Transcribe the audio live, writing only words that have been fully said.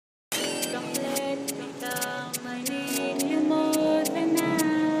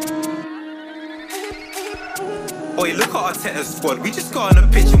Boy, look at Arteta's squad. We just got on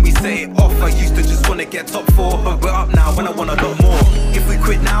the pitch and we say it off. I used to just want to get top 4, but we're up now and I want a lot more. If we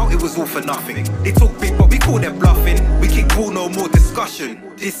quit now, it was all for nothing. They talk big, but we call them bluffing. We kick ball, no more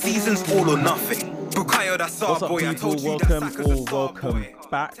discussion. This season's all or nothing. Bukayo, that's our boy. I told you Welcome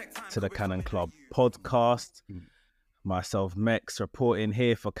back to the Cannon Club podcast. Myself, Mekz, reporting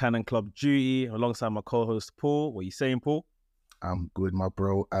here for Cannon Club duty alongside my co-host Paul. What are you saying, Paul? I'm good, my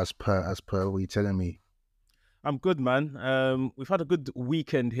bro. As per. What are you telling me? I'm good, man. We've had a good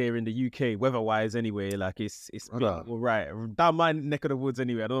weekend here in the UK, weather-wise anyway. Like, it's been all right. Down my neck of the woods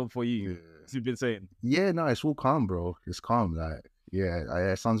anyway. I don't know for you. As you've been saying. Yeah, no, it's all calm, bro. It's calm.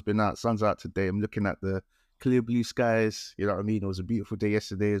 Like, sun's been out. Sun's out today. I'm looking at the clear blue skies. You know what I mean? It was a beautiful day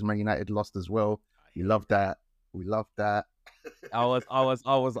yesterday as Man United lost as well. We love that. We love that. I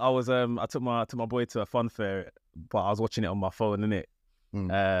took my boy to a fun fair, but I was watching it on my phone,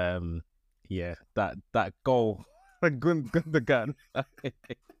 innit? Yeah, that goal, Gundogan.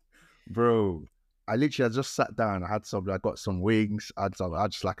 Bro, I just sat down. I got some wings. I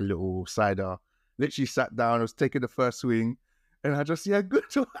had just like a little cider. Literally sat down. I was taking the first swing, and I just good.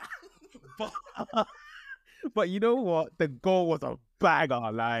 But you know what? The goal was a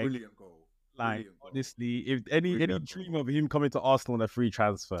banger. Like, brilliant goal. Like, honestly, if any dream of him coming to Arsenal on a free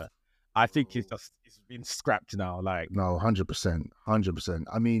transfer, I think it's been scrapped now. Like, no, 100%.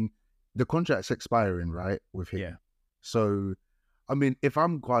 I mean, the contract's expiring, right, with him. Yeah. So, I mean, if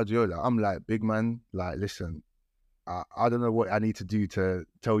I'm Guardiola, I'm like, big man, like, listen, I don't know what I need to do to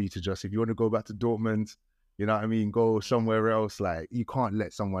tell you to just, if you want to go back to Dortmund, you know what I mean, go somewhere else. Like, you can't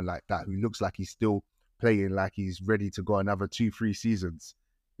let someone like that who looks like he's still playing, like he's ready to go another 2-3 seasons.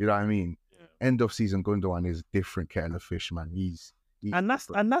 You know what I mean? Yeah. End of season Gundogan is a different kettle of fish, man. He's and that's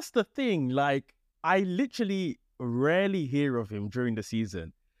the thing. Like, I literally rarely hear of him during the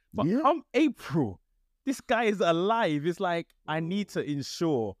season. But come April, this guy is alive. It's like, I need to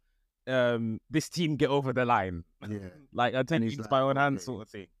ensure this team get over the line. Yeah. Like, I take it by own hand sort of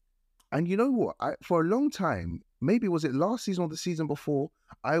thing. And you know what? For a long time, maybe was it last season or the season before,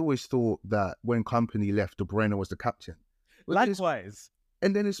 I always thought that when Company left, De Bruyne was the captain. Likewise.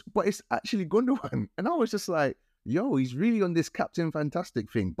 And then it's actually Gundogan. And I was just like, yo, he's really on this Captain Fantastic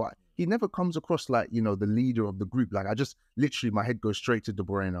thing. But he never comes across like, you know, the leader of the group. Like, I just literally, my head goes straight to De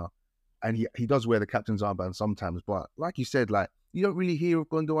Bruyne. And he does wear the captain's armband sometimes. But like you said, like, you don't really hear of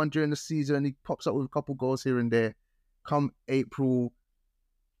Gundogan during the season. He pops up with a couple goals here and there. Come April,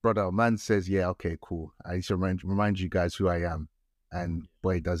 brother, man says, yeah, okay, cool. I need to remind you guys who I am. And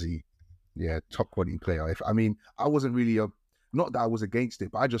boy, does he. Yeah, top quality player. I wasn't really not that I was against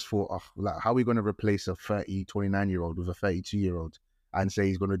it, but I just thought, like, how are we going to replace a 29-year-old with a 32-year-old and say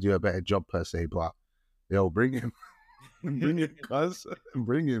he's going to do a better job per se? But, yo, bring him. Bring him, cuz.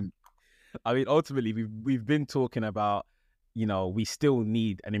 Bring him. I mean, ultimately, we've been talking about, you know, we still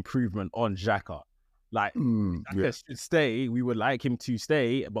need an improvement on Xhaka. Like, Xhaka should stay. We would like him to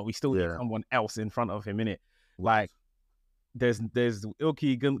stay, but we still need someone else in front of him, innit? Like, there's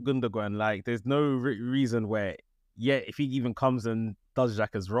Ilkay Gundogan. Like, there's no reason where, if he even comes and does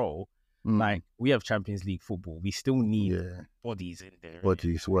Xhaka's role, like, we have Champions League football. We still need bodies in there.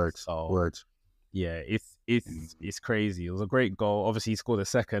 Bodies, words. Yeah, it's crazy. It was a great goal. Obviously, he scored a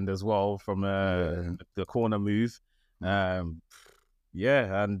second as well from the corner move.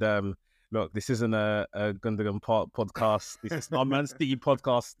 Look, this isn't a Gundogan podcast. This is not a Man City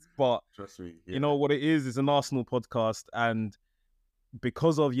podcast, but trust me, you know what it is? It's an Arsenal podcast, and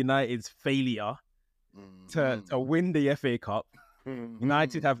because of United's failure to win the FA Cup,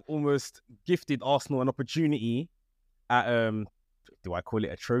 United have almost gifted Arsenal an opportunity at do I call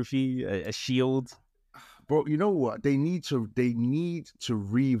it a trophy, a shield? Bro, you know what? They need to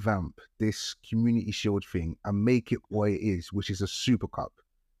revamp this Community Shield thing and make it what it is, which is a Super Cup.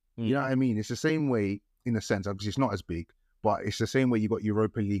 You know what I mean? It's the same way, in a sense, because it's not as big, but it's the same way you got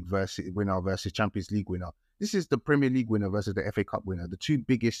Europa League winner versus Champions League winner. This is the Premier League winner versus the FA Cup winner, the two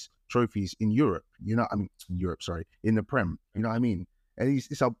biggest trophies in Europe. In the Prem. You know what I mean? And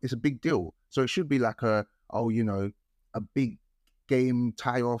it's a big deal. So it should be like a big game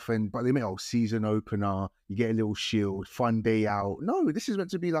tie off, but they make season opener. You get a little shield, fun day out. No, this is meant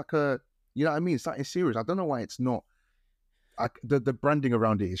to be like a, you know what I mean? Something serious. I don't know why it's not. The branding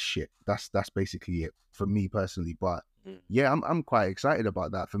around it is shit. That's basically it for me personally. But yeah, I'm quite excited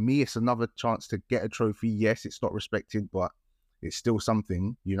about that. For me, it's another chance to get a trophy. Yes, it's not respected, but it's still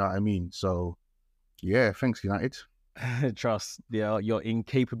something. You know what I mean? So yeah, thanks United. Trust your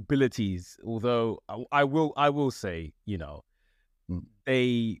incapabilities. Although I will say, you know,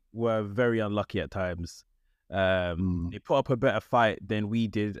 they were very unlucky at times. They put up a better fight than we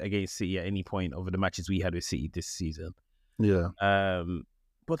did against City at any point over the matches we had with City this season. Yeah.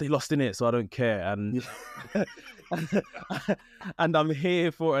 But they lost in it, so I don't care. And and I'm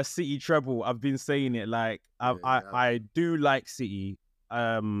here for a City treble. I've been saying it. Like I do like City.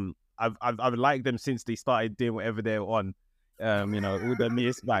 I've liked them since they started doing whatever they're on. All the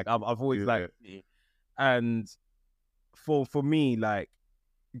news back. I've always liked City. And for me, like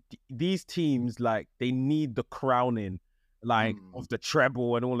these teams, like they need the crowning, like of the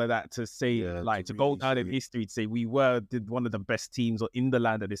treble and all of that to say, to go down in history to say we did one of the best teams in the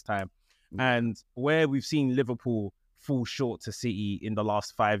land at this time. And where we've seen Liverpool fall short to City in the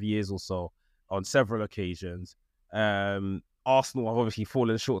last 5 years or so on several occasions, Arsenal have obviously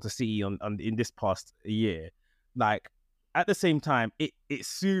fallen short to City on in this past year. Like at the same time, it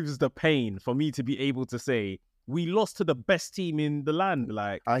soothes the pain for me to be able to say we lost to the best team in the land.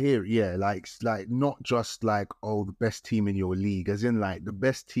 Like I hear, like not just like the best team in your league, as in like the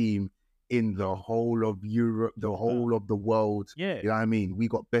best team in the whole of Europe, the whole of the world. Yeah, you know what I mean. We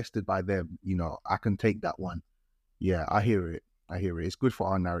got bested by them. I can take that one. Yeah, I hear it. It's good for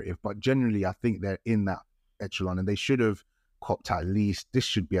our narrative, but generally, I think they're in that echelon, and they should have copped at least. This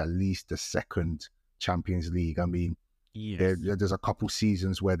should be at least the second Champions League. I mean, there's a couple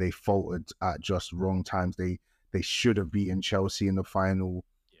seasons where they faltered at just wrong times. They should have beaten Chelsea in the final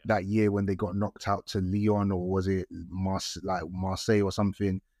that year when they got knocked out to Lyon, or was it Marseille or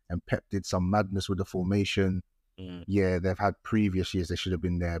something, and Pep did some madness with the formation. Yeah, they've had previous years they should have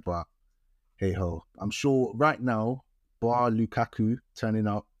been there, but hey ho. I'm sure right now, bar Lukaku turning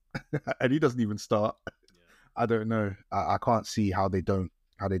up, and he doesn't even start. I don't know. I can't see how they don't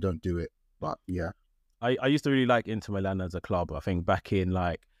do it, but yeah. I used to really like Inter Milan as a club. I think back in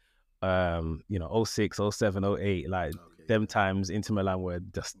 06, 07, 08, them times Inter Milan were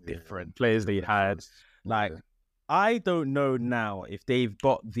just different players they had. Like, I don't know now if they've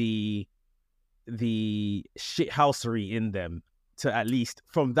got the shithousery in them to at least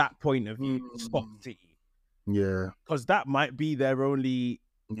from that point of view stop City. Yeah, because that might be their only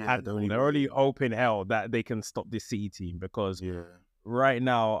hope in hell that they can stop this City team. Because right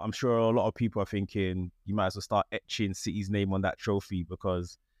now, I'm sure a lot of people are thinking you might as well start etching City's name on that trophy,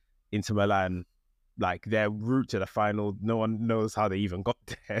 because Inter Milan, like their route to the final, no one knows how they even got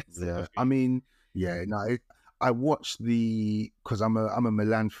there. Yeah, I mean, I watched because I'm a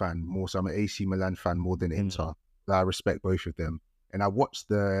Milan fan more, so I'm an AC Milan fan more than Inter. I respect both of them, and I watched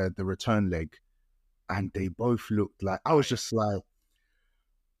the return leg, and they both looked like, I was just like,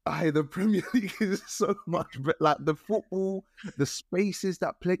 the Premier League is so much better. Like the football, the spaces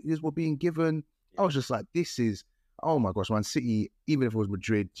that players were being given, I was just like, this is. Oh my gosh, Man City, even if it was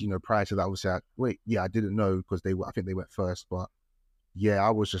Madrid, prior to that, I was like, I didn't know because I think they went first. But yeah, I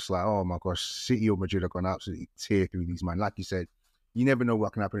was just like, oh my gosh, City or Madrid are going to absolutely tear through these, man. Like you said, you never know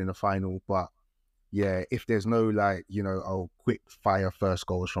what can happen in the final. But yeah, if there's no quick fire first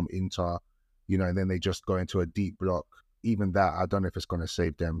goals from Inter, and then they just go into a deep block, even that, I don't know if it's going to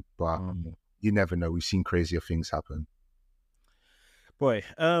save them. But you never know. We've seen crazier things happen. Boy,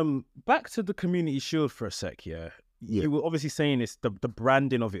 back to the Community Shield for a sec, You were obviously saying this, the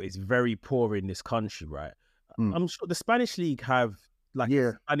branding of it is very poor in this country, right? I'm sure the Spanish League have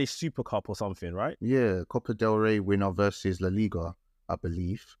a Spanish Super Cup or something, right? Yeah, Copa del Rey winner versus La Liga, I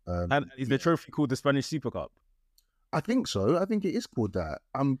believe. And is the trophy called the Spanish Super Cup? I think so. I think it is called that.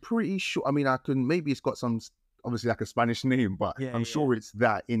 I'm pretty sure. I mean, maybe it's got some, obviously like a Spanish name, but I'm sure it's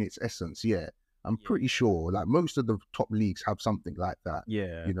that in its essence. Yeah. I'm pretty sure. Like most of the top leagues have something like that.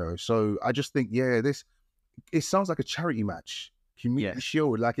 Yeah. So I just think, it sounds like a charity match. Community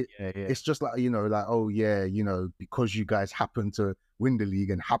Shield. Like it's just like, because you guys happen to win the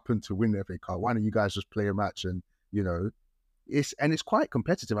league and happen to win the FA Cup, why don't you guys just play a match? And, it's quite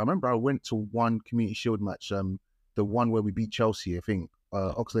competitive. I remember I went to one Community Shield match, the one where we beat Chelsea, I think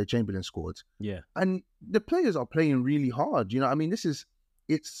Oxlade-Chamberlain scored. Yeah. And the players are playing really hard. I mean,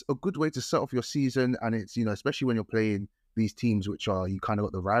 it's a good way to set off your season, and it's, especially when you're playing these teams which are, you kind of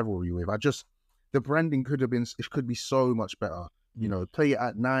got the rivalry with. The branding could be so much better. Play it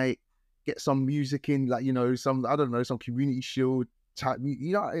at night, get some music in, some Community Shield type,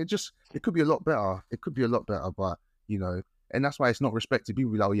 it could be a lot better. It could be a lot better, but, and that's why it's not respected.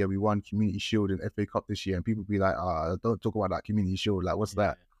 People be like, oh yeah, we won Community Shield and FA Cup this year, and people be like, don't talk about that Community Shield. Like, what's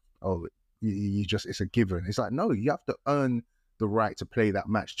that? Oh, it's a given. It's like, no, you have to earn the right to play that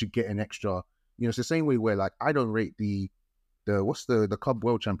match to get an extra. It's the same way where I don't rate the Club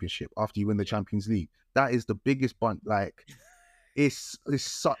World Championship after you win the Champions League. That is the biggest bunt. It's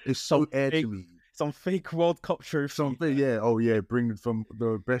so air to me. some fake World Cup trophy. Something, yeah. Oh, yeah. Bring from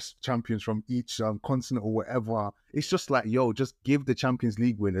the best champions from each continent or whatever. It's just like, yo, just give the Champions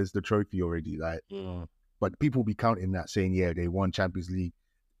League winners the trophy already. Like, but people be counting that, saying, yeah, they won Champions League.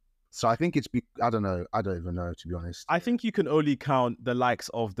 So I think I don't know. I don't even know, to be honest. I think you can only count the likes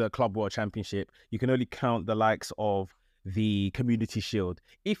of the Club World Championship. You can only count the likes of the Community Shield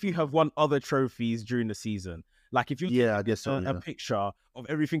if you have won other trophies during the season. Like if you I guess so, a picture of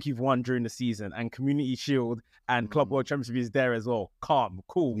everything you've won during the season and Community Shield and Club World Championship is there as well. Calm,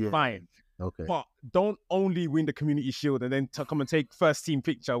 cool, fine. Okay. But don't only win the Community Shield and then come and take first team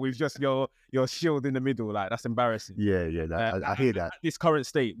picture with just your shield in the middle. Like, that's embarrassing. Yeah. I hear that. At this current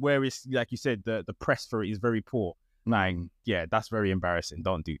state, where it's, like you said, the press for it is very poor. Like, yeah, that's very embarrassing.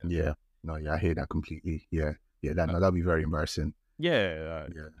 Don't do that. Yeah. No, yeah, I hear that completely. Yeah. That'd be very embarrassing. Yeah.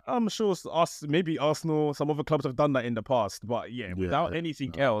 I'm sure maybe Arsenal, some other clubs have done that in the past. But without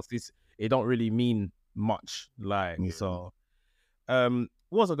anything else, it don't really mean much. Like, so, what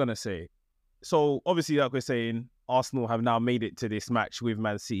was I going to say? So obviously, like we're saying, Arsenal have now made it to this match with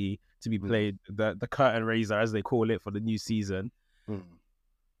Man City to be played, the curtain raiser, as they call it, for the new season.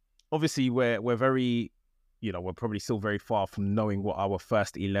 Obviously, we're very, we're probably still very far from knowing what our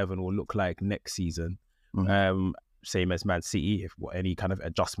first 11 will look like next season. Same as Man City, if any kind of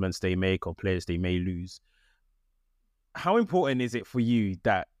adjustments they make or players they may lose. How important is it for you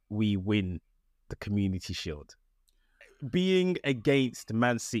that we win the Community Shield? Being against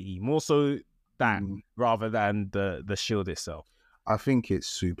Man City, more so that rather than the Shield itself. I think it's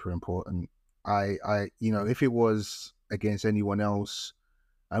super important. I if it was against anyone else,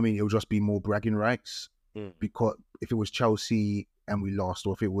 I mean, it would just be more bragging rights. Because if it was Chelsea and we lost,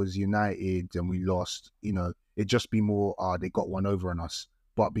 or if it was United and we lost, it'd just be more, they got one over on us.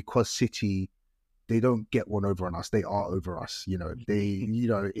 But because City, they don't get one over on us, they are over us. I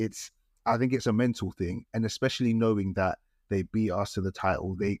think it's a mental thing, and especially knowing that they beat us to the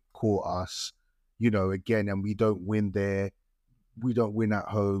title, they caught us, again, and we don't win there, we don't win at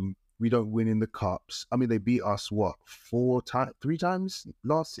home, we don't win in the cups. I mean, they beat us three times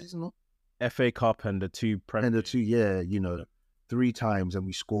last season? FA Cup and the two Premier. And the two, 3 times, and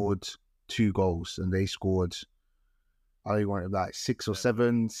we scored 2 goals, and they scored, I don't want like 6 or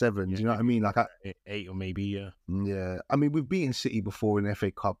 7. Do you know what I mean? Like 8 or maybe, yeah. I mean, we've beaten City before in the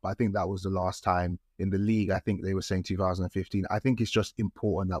FA Cup. I think that was the last time. In the league, I think they were saying 2015. I think it's just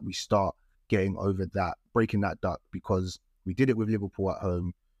important that we start getting over that, breaking that duck, because we did it with Liverpool at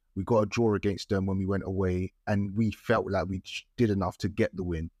home. We got a draw against them when we went away, and we felt like we did enough to get the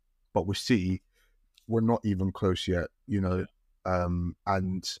win. But with City, we're not even close yet,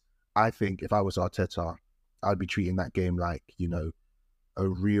 and I think if I was Arteta, I'd be treating that game like, a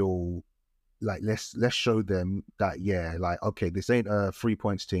real, like, let's show them that, okay, this ain't a 3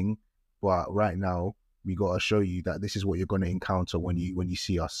 points thing, but right now we got to show you that this is what you're going to encounter when you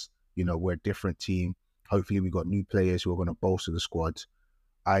see us. We're a different team. Hopefully we got new players who are going to bolster the squad.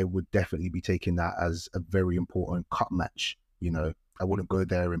 I would definitely be taking that as a very important cup match. I wouldn't go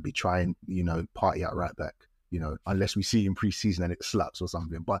there and be trying, party out right back, unless we see in pre-season and it slaps or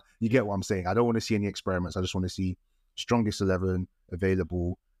something. But you get what I'm saying. I don't want to see any experiments. I just want to see strongest 11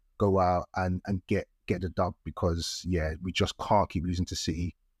 available, go out and get the dub, because, we just can't keep losing to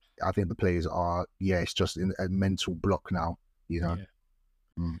City. I think the players are, it's just in a mental block now,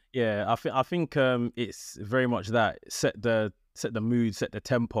 Yeah, I think it's very much that set the mood, set the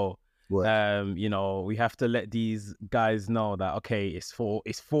tempo. We have to let these guys know that, okay, it's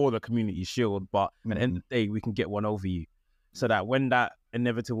for the Community Shield, but at the end of the day, we can get one over you, so that when that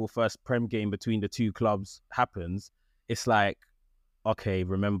inevitable first Prem game between the two clubs happens, it's like, okay,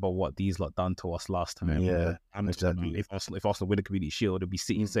 remember what these lot done to us last time. Yeah, exactly. If Arsenal win the Community Shield, it'll be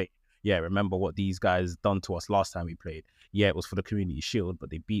sitting saying, yeah, remember what these guys done to us last time we played. Yeah, it was for the Community Shield, but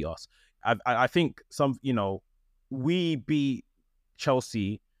they beat us. I think we beat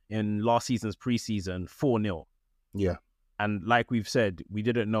Chelsea in last season's preseason 4-0. Yeah. And like we've said, we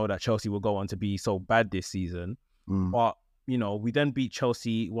didn't know that Chelsea would go on to be so bad this season. But, we then beat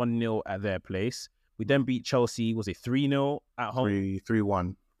Chelsea 1-0 at their place. We then beat Chelsea, was it 3-0 at home?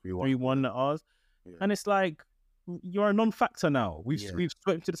 3-1. 3-1 at ours. Yeah. And it's like, you're a non-factor now. We've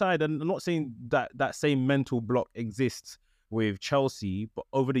swept to the side, and I'm not saying that same mental block exists with Chelsea, but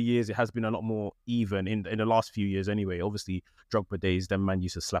over the years it has been a lot more even in the last few years anyway. Obviously, Drogba days, then man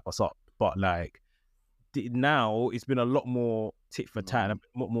used to slap us up, but like now it's been a lot more tit for tat,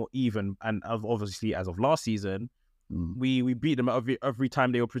 a lot more even. And obviously, as of last season, we beat them every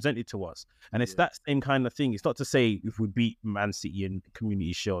time they were presented to us. And it's that same kind of thing. It's not to say if we beat Man City in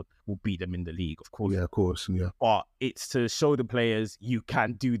Community Shield, we'll beat them in the league, of course. Yeah, of course, yeah. But it's to show the players you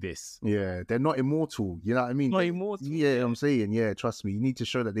can do this. Yeah, they're not immortal. You know what I mean? Not immortal. Yeah, I'm saying, yeah, trust me. You need to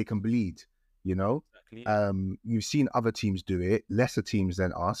show that they can bleed, you know? Exactly. You've seen other teams do it, lesser teams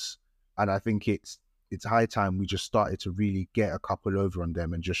than us. And I think it's high time we just started to really get a couple over on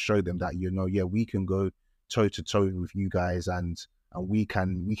them and just show them that, you know, yeah, we can go toe to toe with you guys and we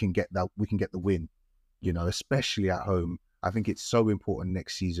can get the win, you know, especially at home. I think it's so important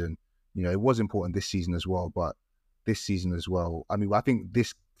next season. You know, it was important this season as well, but this season as well. I mean, I think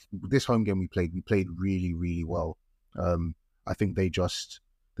this home game we played really, really well. I think they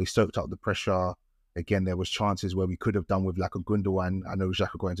soaked up the pressure. Again, there was chances where we could have done with like a Gundogan. I know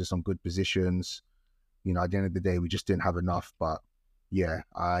Xhaka got into some good positions. You know, at the end of the day, we just didn't have enough. But yeah,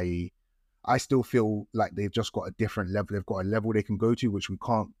 I still feel like they've just got a different level. They've got a level they can go to, which we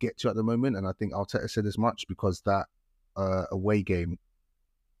can't get to at the moment. And I think Arteta said as much, because that away game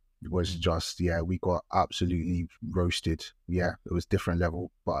was just, yeah, we got absolutely roasted. Yeah, it was different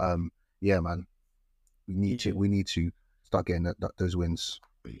level. But yeah, man, we need to start getting those wins.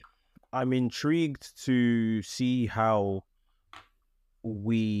 I'm intrigued to see how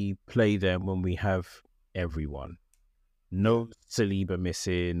we play them when we have everyone. No Saliba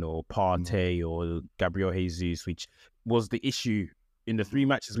missing, or Partey or Gabriel Jesus, which was the issue in the 3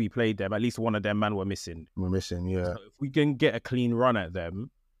 matches we played them. At least one of them man were missing. We're missing, yeah. So if we can get a clean run at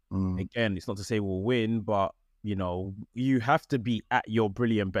them, again, it's not to say we'll win, but you know, you have to be at your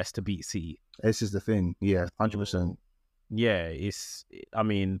brilliant best to beat City. This is the thing, yeah, 100%. Yeah, I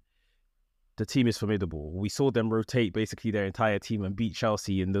mean, the team is formidable. We saw them rotate basically their entire team and beat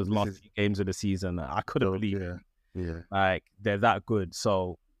Chelsea in those last few games of the season. I couldn't believe it. Yeah, like they're that good.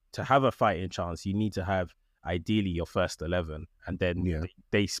 So to have a fighting chance, you need to have ideally your first 11, and then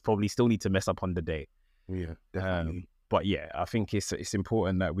they probably still need to mess up on the day. Yeah, definitely. But yeah, I think it's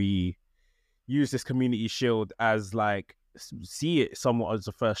important that we use this Community Shield as like, see it somewhat as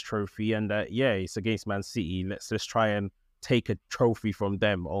the first trophy, and that it's against Man City. Let's just try and take a trophy from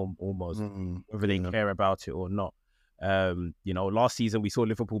them almost, whether they care about it or not. You know, last season we saw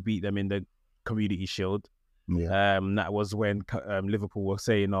Liverpool beat them in the Community Shield. Yeah. That was when Liverpool were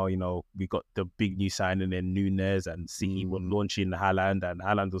saying, oh, you know, we got the big new signing in Nunes, and City were launching Haaland, and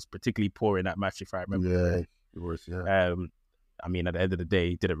Haaland was particularly poor in that match, if I remember. Yeah, it was, yeah. I mean, at the end of the day,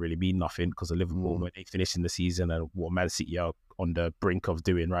 it didn't really mean nothing because of Liverpool when they finished in the season and what Man City are on the brink of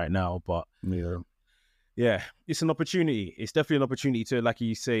doing right now. But yeah, it's an opportunity. It's definitely an opportunity to, like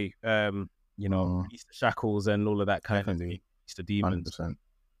you say, you know, release the shackles and all of that kind of thing. It's the demons. 100%.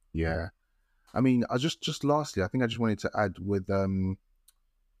 Yeah. I mean, I just lastly, I think I just wanted to add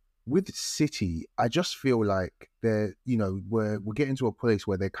with City, I just feel like they're, you know, we're getting to a place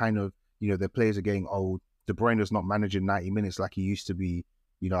where they're kind of, you know, their players are getting old. De Bruyne is not managing 90 minutes like he used to be.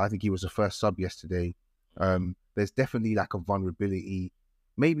 You know, I think he was the first sub yesterday. There's definitely like a vulnerability,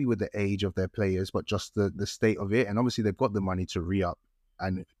 maybe with the age of their players, but just the state of it. And obviously they've got the money to re-up,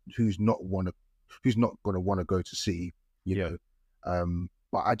 and who's not going to want to go to City, you know.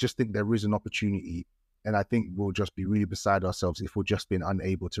 But I just think there is an opportunity, and I think we'll just be really beside ourselves if we're just being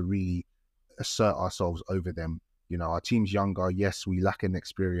unable to really assert ourselves over them. You know, our team's younger. Yes, we lack in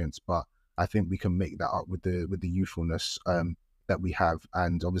experience, but I think we can make that up with the youthfulness that we have.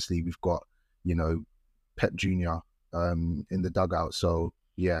 And obviously we've got, you know, Pep Jr. In the dugout. So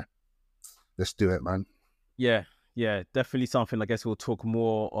yeah, let's do it, man. Yeah, definitely something I guess we'll talk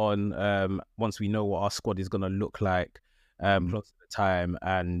more on once we know what our squad is going to look like close to the time,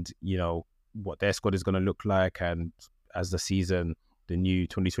 and you know what their squad is going to look like, and as the season, the new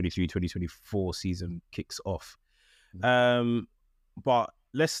 2023-2024 season kicks off. But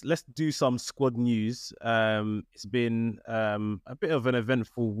let's do some squad news. It's been a bit of an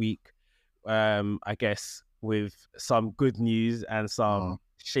eventful week, I guess, with some good news and some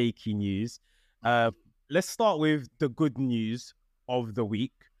shaky news. Let's start with the good news of the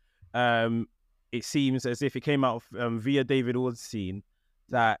week. It seems as if it came out via David Ornstein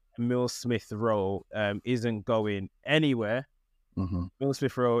that Emile Smith-Rowe isn't going anywhere. Emile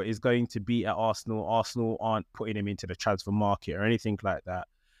Smith-Rowe is going to be at Arsenal. Arsenal aren't putting him into the transfer market or anything like that.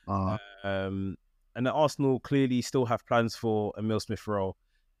 And the Arsenal clearly still have plans for Emile Smith-Rowe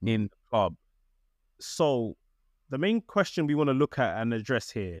in the club. So the main question we want to look at and address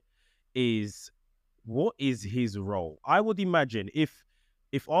here is, what is his role? I would imagine if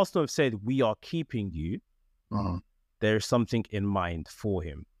Arsenal have said we are keeping you, there's something in mind for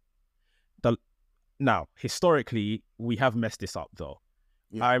him. Now, historically, we have messed this up though.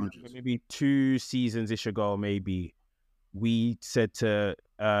 Yeah, I remember maybe 2 seasons-ish ago, maybe we said to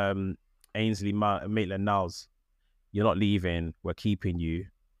Ainsley Maitland-Niles, you're not leaving, we're keeping you.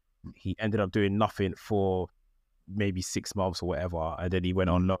 He ended up doing nothing for maybe 6 months or whatever, and then he went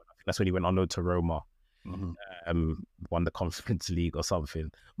on loan. I think that's when he went on loan to Roma. Won the Conference League or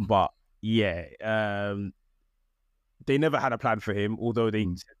something. But yeah, they never had a plan for him, although they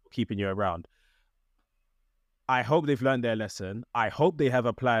said we're keeping you around. I hope they've learned their lesson. I hope they have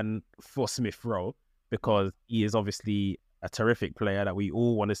a plan for Smith Rowe, because he is obviously a terrific player that we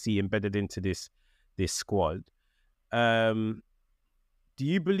all want to see embedded into this squad. Do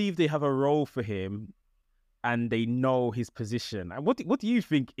you believe they have a role for him and they know his position? And what do you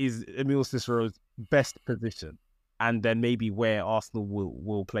think is Emile Cicero's best position? And then maybe where Arsenal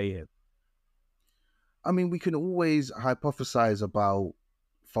will play him? I mean, we can always hypothesize about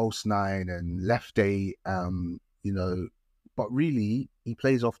false nine and left eight, you know, but really he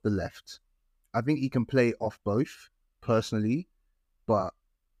plays off the left. I think he can play off both, personally, but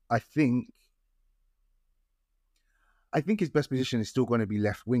I think his best position is still going to be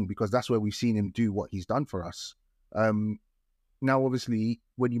left wing, because that's where we've seen him do what he's done for us. Now, obviously,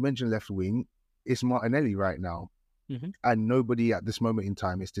 when you mention left wing, it's Martinelli right now, and nobody at this moment in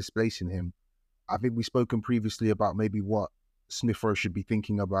time is displacing him. I think we've spoken previously about maybe what Smith Rowe should be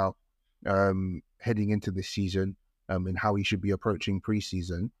thinking about heading into this season, and how he should be approaching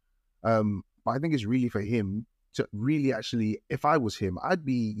pre-season. But I think it's really for him to really actually, if I was him, I'd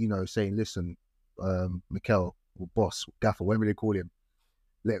be, you know, saying, listen, Mikel, or boss, gaffer, whatever they call him,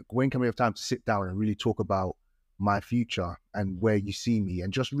 look, when can we have time to sit down and really talk about my future and where you see me,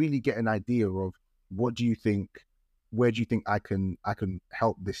 and just really get an idea of what do you think, where do you think I can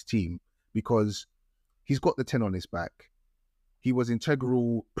help this team? Because he's got the 10 on his back. He was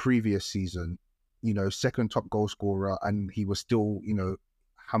integral previous season, you know, second top goal scorer, and he was still, you know,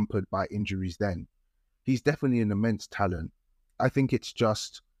 hampered by injuries then. He's definitely an immense talent. I think it's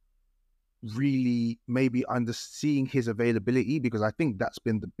just really maybe seeing his availability, because I think that's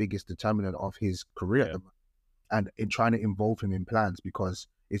been the biggest determinant of his career, and in trying to involve him in plans, because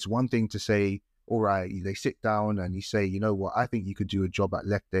it's one thing to say, all right, they sit down and you say, you know what, I think you could do a job at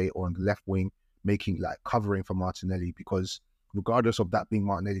left day or on the left wing, making like covering for Martinelli, because regardless of that being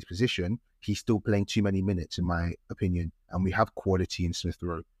Martinelli's position, he's still playing too many minutes, in my opinion, and we have quality in Smith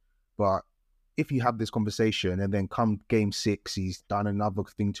Rowe. But if you have this conversation and then come game 6, he's done another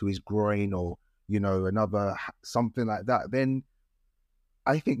thing to his groin, or, you know, another something like that, then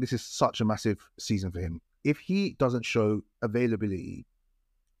I think this is such a massive season for him. If he doesn't show availability,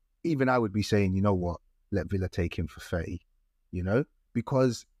 even I would be saying, you know what, let Villa take him for 30, you know,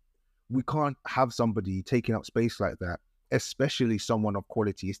 because we can't have somebody taking up space like that, especially someone of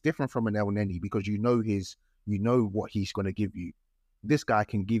quality. It's different from an El Neni, because you know what he's going to give you. This guy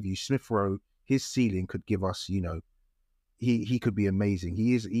can give you Smith Rowe. His ceiling could give us, you know, he could be amazing.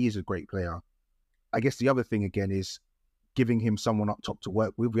 He is a great player. I guess the other thing again is giving him someone up top to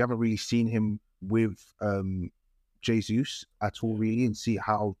work with. We haven't really seen him with Jesus at all, really, and see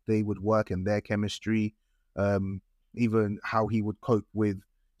how they would work and their chemistry, even how he would cope with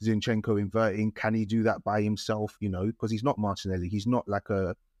Zinchenko inverting. Can he do that by himself? You know, because he's not Martinelli. He's not like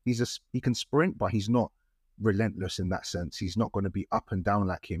he can sprint, but he's not relentless in that sense. He's not going to be up and down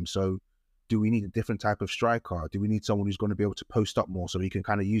like him. So do we need a different type of striker? Do we need someone who's going to be able to post up more so he can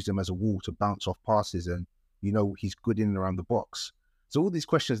kind of use them as a wall to bounce off passes, and, you know, he's good in and around the box? So all these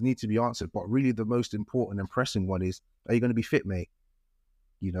questions need to be answered, but really the most important and pressing one is, are you going to be fit, mate?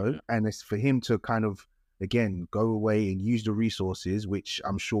 You know, and it's for him to kind of, again, go away and use the resources, which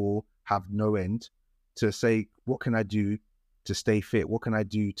I'm sure have no end, to say, what can I do to stay fit? What can I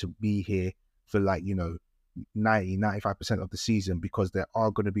do to be here for, like, you know, 95% of the season, because there are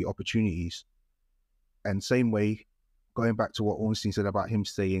going to be opportunities. And same way, going back to what Ornstein said about him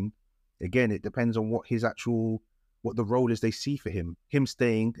staying, again, it depends on what the role is they see for him. Him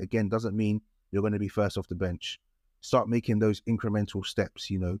staying, again, doesn't mean you're going to be first off the bench. Start making those incremental steps,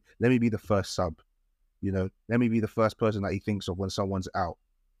 you know. Let me be the first sub, you know. Let me be the first person that he thinks of when someone's out,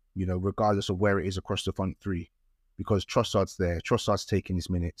 you know, regardless of where it is across the front three, because Trossard's there. Trossard's taking his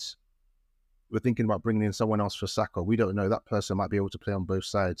minutes. We're thinking about bringing in someone else for Saka. We don't know. That person might be able to play on both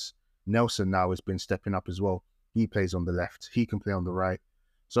sides. Nelson now has been stepping up as well. He plays on the left. He can play on the right.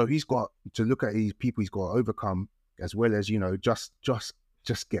 So he's got to look at these people he's got to overcome, as well as, you know, just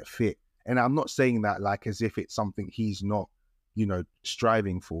get fit. And I'm not saying that like as if it's something he's not, you know,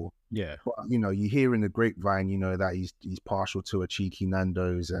 striving for. Yeah. But, you know, you hear in the grapevine, you know, that he's partial to a cheeky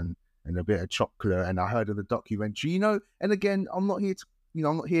Nando's and a bit of chocolate. And I heard of the documentary, you know, and again, I'm not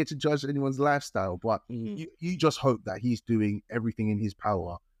here to judge anyone's lifestyle, but you just hope that he's doing everything in his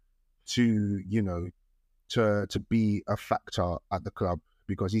power to, you know, to be a factor at the club,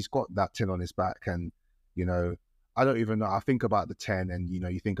 because he's got that 10 on his back. And, you know, I don't even know. I think about the 10 and, you know,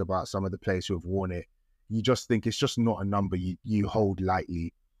 you think about some of the players who have worn it. You just think it's just not a number you hold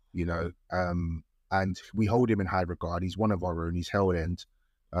lightly, you know. And we hold him in high regard. He's one of our own. He's Haaland,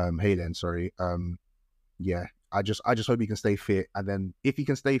 sorry. Yeah, I just hope he can stay fit. And then if he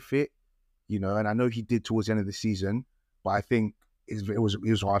can stay fit, you know, and I know he did towards the end of the season, but I think it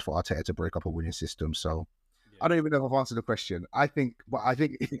was hard for Arteta to break up a winning system. So I don't even know if I've answered the question. I think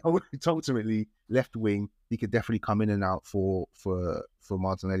it's ultimately left wing. He could definitely come in and out for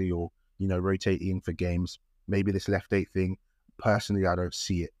Martinelli, or, you know, rotate in for games. Maybe this left 8 thing. Personally, I don't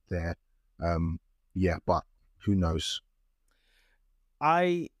see it there. Yeah, but who knows?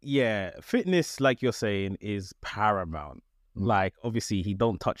 Fitness, like you're saying, is paramount. Like, obviously, he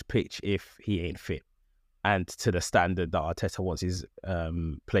don't touch pitch if he ain't fit, and to the standard that Arteta wants his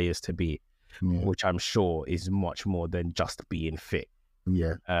players to be, which I'm sure is much more than just being fit.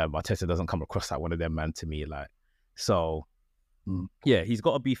 Yeah, Arteta doesn't come across like one of them, man, to me. Like, so yeah, he's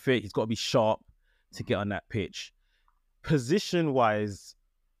got to be fit. He's got to be sharp to get on that pitch. Position wise,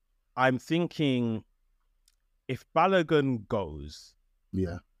 I'm thinking if Balogun goes,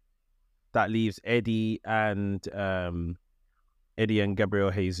 that leaves Eddie and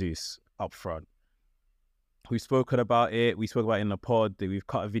Gabriel Jesus up front. We've spoken about it. We spoke about it in the pod. We've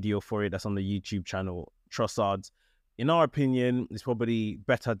cut a video for it that's on the YouTube channel. Trossard, in our opinion, is probably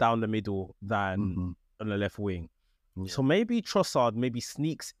better down the middle than on the left wing. So maybe Trossard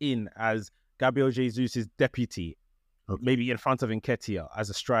sneaks in as Gabriel Jesus' deputy, maybe in front of Nketiah as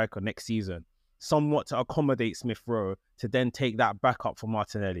a striker next season, somewhat to accommodate Smith Rowe to then take that back up for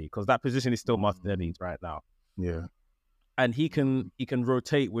Martinelli, because that position is still Martinelli's right now. Yeah. And he can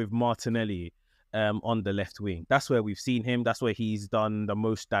rotate with Martinelli on the left wing. That's where we've seen him. That's where he's done the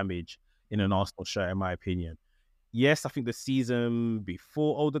most damage in an Arsenal shirt, in my opinion. Yes, I think the season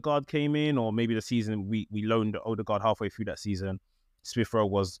before Odegaard came in, or maybe the season we loaned Odegaard halfway through that season, Smith Rowe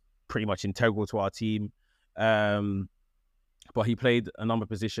was pretty much integral to our team. But he played a number of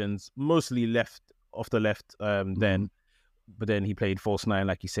positions, mostly off the left then. But then he played false 9,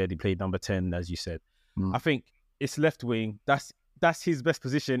 like you said. He played number 10, as you said. I think it's left wing. That's his best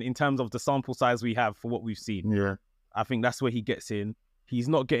position in terms of the sample size we have for what we've seen. Yeah, I think that's where he gets in. He's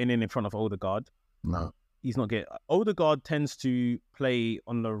not getting in front of Odegaard. No. He's not getting... Odegaard tends to play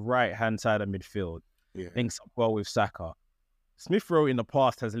on the right-hand side of midfield. Yeah. Links up well with Saka. Smith Rowe in the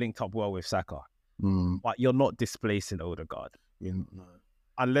past has linked up well with Saka. But you're not displacing Odegaard. No.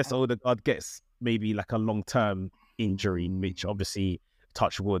 Unless Odegaard gets maybe like a long-term injury, which obviously,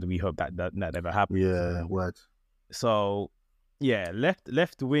 touch wood, we hope that never happens. Yeah, word. So, yeah,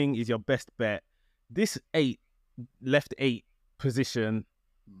 left wing is your best bet. This left 8 position,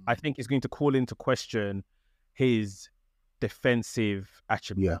 I think, is going to call into question his defensive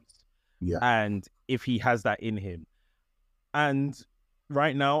attributes. Yeah. And if he has that in him. And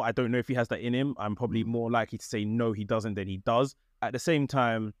right now, I don't know if he has that in him. I'm probably more likely to say no, he doesn't, than he does. At the same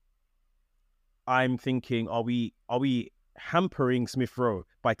time, I'm thinking, are we hampering Smith Rowe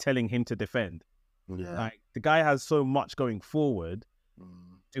by telling him to defend? Yeah. Like, the guy has so much going forward.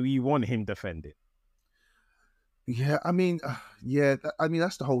 Do we want him defending? Yeah, I mean,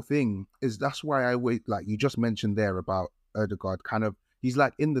 that's the whole thing. That's why I wait. Like you just mentioned there about Odegaard, kind of, he's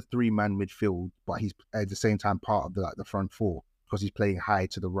like in the 3-man midfield, but he's at the same time part of the front 4, because he's playing high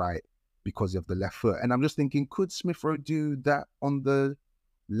to the right because of the left foot. And I'm just thinking, could Smith Rowe do that on the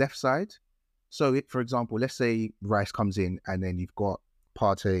left side? So, for example, let's say Rice comes in, and then you've got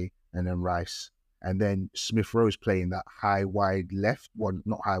Partey and then Rice, and then Smith Rowe's playing that high wide left. Well,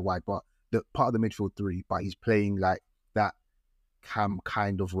 not high wide, but the part of the midfield 3. But he's playing like that cam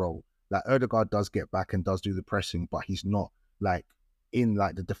kind of role. Like Odegaard does get back and does do the pressing, but he's not like in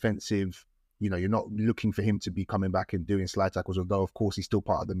like the defensive. You know, you're not looking for him to be coming back and doing slide tackles, although of course he's still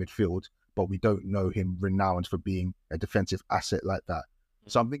part of the midfield, but we don't know him renowned for being a defensive asset like that.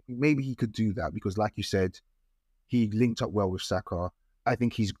 So I'm thinking maybe he could do that, because like you said, he linked up well with Saka. I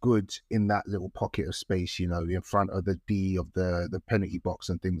think he's good in that little pocket of space, you know, in front of the D of the penalty box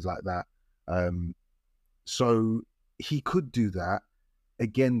and things like that. So he could do that.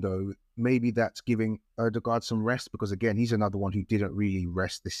 Again, though, maybe that's giving Odegaard some rest, because again, he's another one who didn't really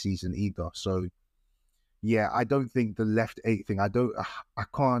rest this season either. So yeah, I don't think the left 8 thing, I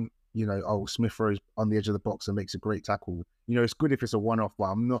can't, you know, Smith Rowe's on the edge of the box and makes a great tackle. You know, it's good if it's a one-off,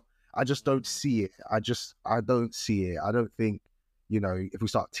 but I just don't see it. I don't see it. I don't think, you know, if we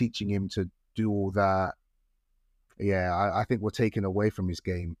start teaching him to do all that, yeah, I think we're taking away from his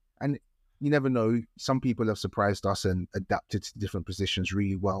game. And you never know. Some people have surprised us and adapted to different positions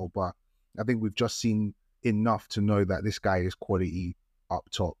really well. But I think we've just seen enough to know that this guy is quality up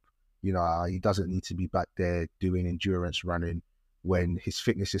top. You know, he doesn't need to be back there doing endurance running when his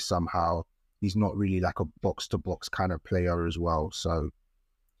fitness is somehow, he's not really like a box-to-box kind of player as well. So,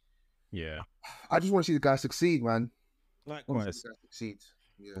 yeah. I just want to see the guy succeed, man. Likewise. Succeed.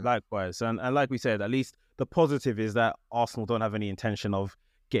 Yeah. Likewise. And like we said, at least the positive is that Arsenal don't have any intention of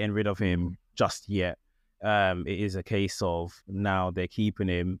getting rid of him just yet. It is a case of now they're keeping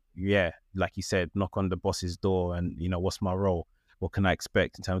him. Yeah, like you said, knock on the boss's door and, you know, what's my role? What can I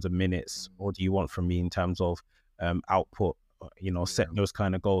expect in terms of minutes? What do you want from me in terms of output? You know, set those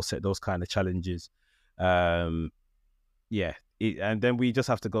kind of goals, set those kind of challenges. And then we just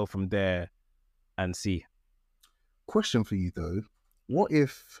have to go from there and see. Question for you though: what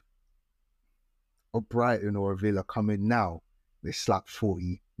if a Brighton or a Villa come in now? They slap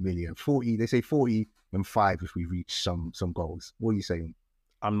 40 million. 40. They say 40 and 5 if we reach some goals. What are you saying?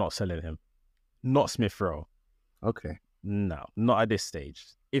 I'm not selling him. Not Smith Rowe. Okay. No, not at this stage.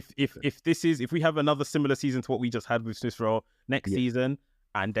 If we have another similar season to what we just had with Smith Rowe next season,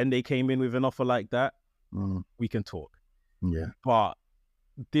 and then they came in with an offer like that, we can talk. Yeah. But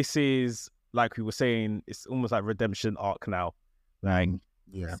this is, like we were saying, it's almost like redemption arc now. Like,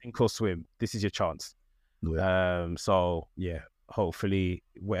 sink or swim. This is your chance. Yeah. So yeah, hopefully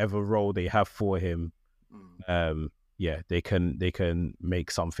whatever role they have for him, they can make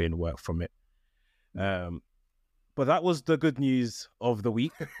something work from it. But that was the good news of the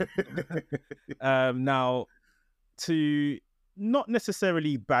week. Now, to not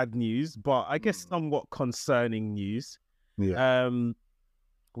necessarily bad news, but I guess somewhat concerning news. Yeah.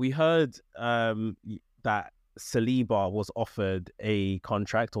 We heard that Saliba was offered a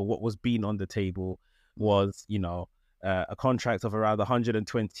contract, or what was being on the table was, you know, a contract of around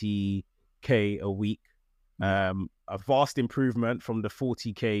 120k a week. A vast improvement from the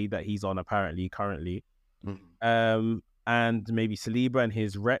 40k that he's on apparently currently. And maybe Saliba and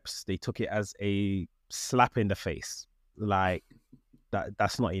his reps, they took it as a slap in the face. Like,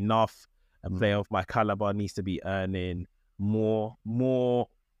 that's not enough. A player of my caliber needs to be earning more.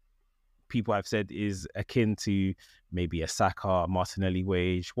 People have said is akin to maybe a Saka, Martinelli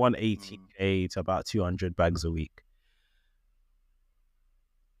wage, 180k to about 200 bags a week.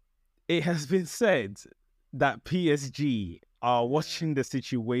 It has been said that PSG are watching the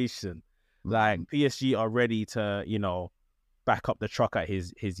situation. Like, PSG are ready to, you know, back up the truck at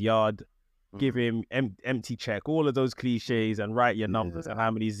his yard, give him empty check, all of those cliches, and write your numbers and how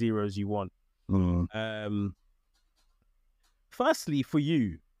many zeros you want. Firstly, for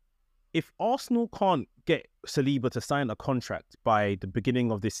you, if Arsenal can't get Saliba to sign a contract by the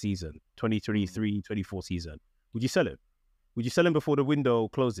beginning of this season, 2023-24 season, would you sell him? Would you sell him before the window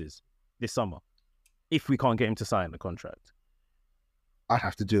closes this summer? If we can't get him to sign the contract? I'd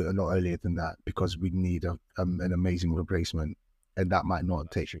have to do it a lot earlier than that because we need an amazing replacement, and that might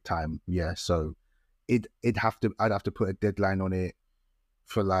not take time. Yeah, so I'd have to put a deadline on it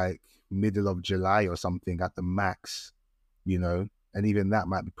for like middle of July or something at the max, you know, and even that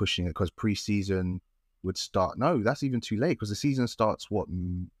might be pushing it because pre-season would start. No, that's even too late because the season starts what,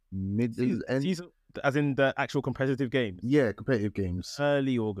 season, as in the actual competitive games? Yeah, competitive games.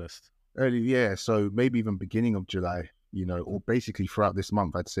 Early August. Yeah, so maybe even beginning of July. You know, or basically throughout this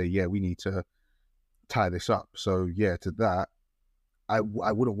month, I'd say, yeah, we need to tie this up. So yeah, to that, I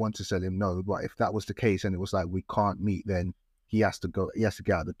wouldn't want to sell him, no. But if that was the case and it was like we can't meet, then he has to get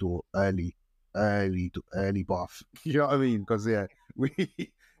out the door early bath. You know what I mean? Because we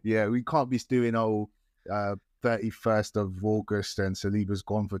can't be doing 31st of August and Saliba's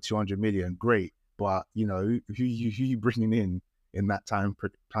gone for 200 million. Great, but you know, who you bringing in that time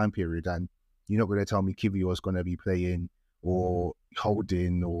period? And you're not going to tell me Kiwior is going to be playing or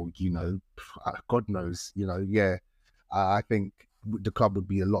holding or, you know, God knows, you know, yeah. I think the club would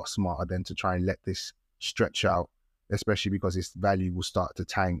be a lot smarter than to try and let this stretch out, especially because its value will start to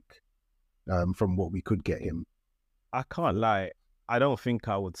tank from what we could get him. I can't lie. I don't think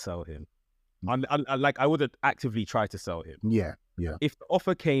I would sell him. I would actively try to sell him. Yeah. If the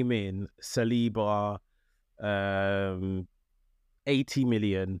offer came in, Saliba, 80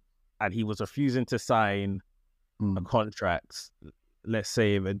 million, and he was refusing to sign a contract, let's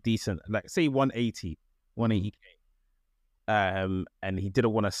say a decent, like say 180k, and he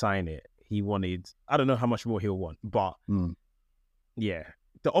didn't want to sign it. He wanted, I don't know how much more he'll want, but yeah,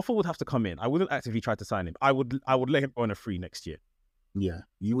 the offer would have to come in. I wouldn't actively try to sign him. I would let him go on a free next year. Yeah,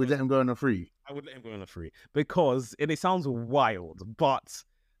 you would let him go on a free? I would let him go on a free because, and it sounds wild, but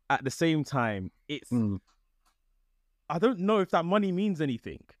at the same time, it's, I don't know if that money means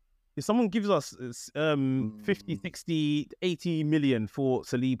anything. If someone gives us 50, 60, 80 million for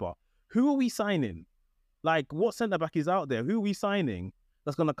Saliba, who are we signing? Like, what centre back is out there? Who are we signing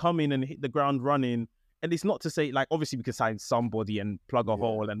that's gonna come in and hit the ground running? And it's not to say, like, obviously we can sign somebody and plug a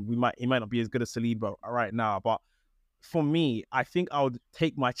hole, and he might not be as good as Saliba right now. But for me, I think I would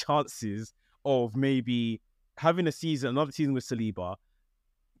take my chances of maybe having another season with Saliba,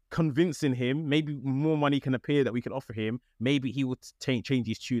 convincing him, maybe more money can appear that we can offer him. Maybe he would change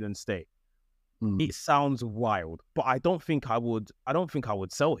his tune and stay. It sounds wild, but I don't think I would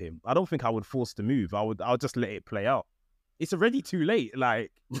sell him. I don't think I would force the move. I'll just let it play out. It's already too late.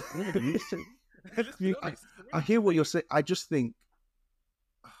 Like, I hear what you're saying. I just think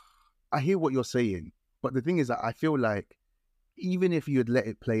I hear what you're saying, but the thing is that I feel like even if you had let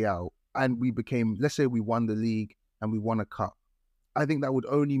it play out and we became, let's say we won the league and we won a cup, I think that would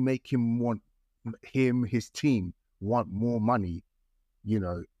only make his team want more money. You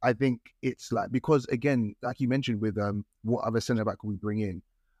know, I think it's like, because again, like you mentioned with what other centre back we bring in,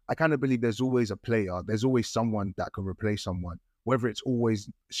 I kind of believe there's always a player, there's always someone that can replace someone. Whether it's always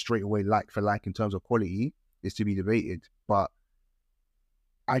straight away like for like in terms of quality is to be debated. But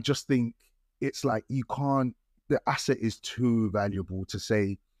I just think it's like the asset is too valuable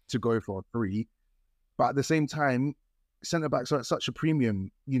to go for a 3. But at the same time, centre backs are at such a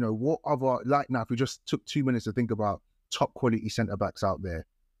premium. You know, what other, like now, if we just took 2 minutes to think about top quality centre backs out there,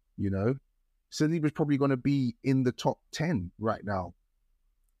 you know, Saliba's probably going to be in the top 10 right now.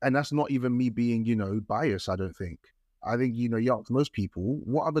 And that's not even me being, you know, biased, I don't think. I think, you know, you ask most people,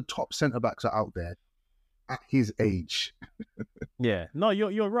 what other top centre backs are out there at his age? Yeah, no,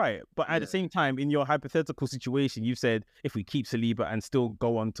 you're right. But at the same time, in your hypothetical situation, you said if we keep Saliba and still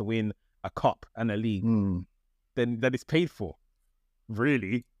go on to win a cup and a league, then that is paid for.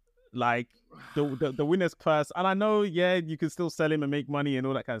 Really? Like, the winner's purse. And I know, you can still sell him and make money and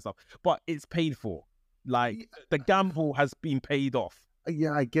all that kind of stuff, but it's paid for. Like, the gamble has been paid off.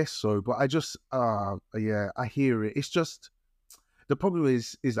 Yeah, I guess so. But I just, I hear it. It's just, the problem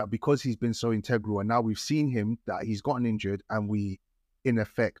is that because he's been so integral and now we've seen him that he's gotten injured and in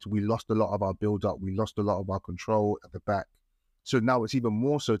effect, we lost a lot of our build-up. We lost a lot of our control at the back. So now it's even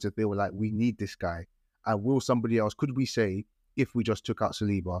more so to feel like we need this guy. And will somebody else, could we say, if we just took out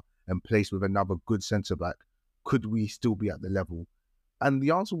Saliba and placed with another good centre-back, could we still be at the level? And the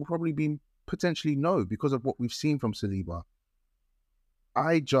answer will probably be potentially no, because of what we've seen from Saliba.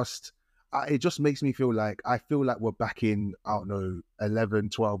 It just makes me feel like we're back in, I don't know, 11,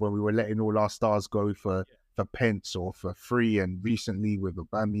 12, when we were letting all our stars go for pence or for free, and recently with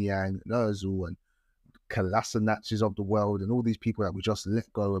Aubameyang and Ozil and Kolasinac's of the world and all these people that we just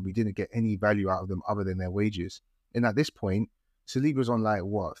let go and we didn't get any value out of them other than their wages. And at this point, Saliba's on like,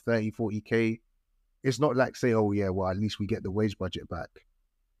 what, 30, 40k? It's not like, say, oh yeah, well, at least we get the wage budget back.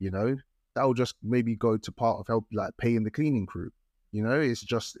 You know, that'll just maybe go to part of help, like paying the cleaning crew. You know,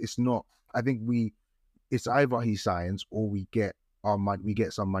 it's not, I think it's either he signs or we get our money, we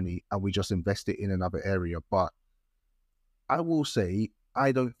get some money and we just invest it in another area. But I will say,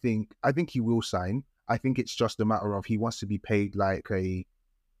 I think he will sign. I think it's just a matter of he wants to be paid like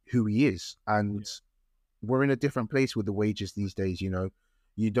who he is. And we're in a different place with the wages these days, you know.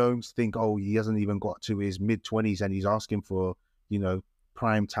 You don't think, oh, he hasn't even got to his mid-20s and he's asking for, you know,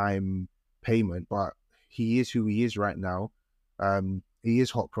 prime time payment. But he is who he is right now. He is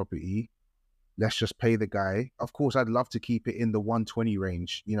hot property. Let's just pay the guy. Of course, I'd love to keep it in the 120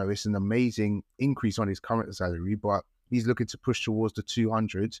 range. You know, it's an amazing increase on his current salary, but he's looking to push towards the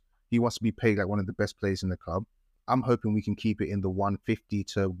 200s. He wants to be paid like one of the best players in the club. I'm hoping we can keep it in the 150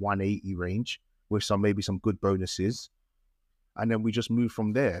 to 180 range with maybe some good bonuses. And then we just move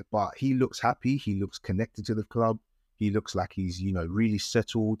from there. But he looks happy. He looks connected to the club. He looks like he's, you know, really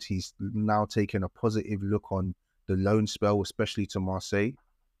settled. He's now taken a positive look on the loan spell, especially to Marseille.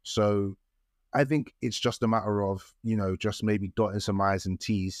 So I think it's just a matter of, you know, just maybe dotting some I's and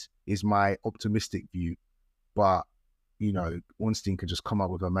T's is my optimistic view. But, you know, Ornstein could just come up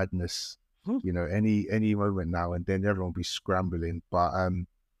with a madness, you know, any moment now, and then everyone will be scrambling. But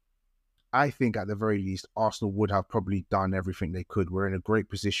I think at the very least, Arsenal would have probably done everything they could. We're in a great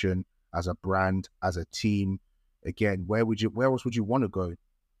position as a brand, as a team. Again, where else would you want to go?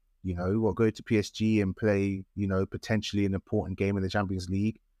 You know, or go to PSG and play, you know, potentially an important game in the Champions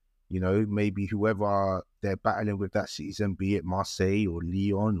League. You know, maybe whoever they're battling with that season, be it Marseille or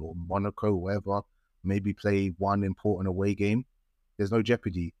Lyon or Monaco, whatever, maybe play one important away game. There's no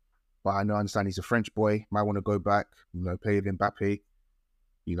jeopardy. But I understand he's a French boy, might want to go back, you know, play with Mbappe.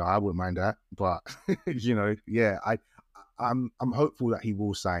 You know, I wouldn't mind that. But, you know, yeah, I'm hopeful that he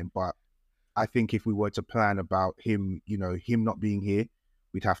will sign. But I think if we were to plan about him, you know, him not being here,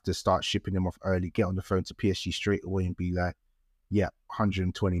 we'd have to start shipping him off early, get on the phone to PSG straight away and be like, yeah,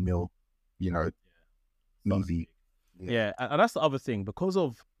 120 mil, you know. Easy. Yeah, and that's the other thing. Because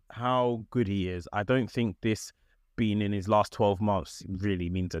of how good he is, I don't think this being in his last 12 months really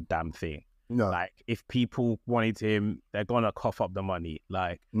means a damn thing. No. Like, if people wanted him, they're gonna cough up the money.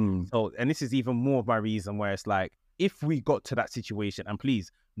 Like, so, and this is even more of my reason where it's like, if we got to that situation, and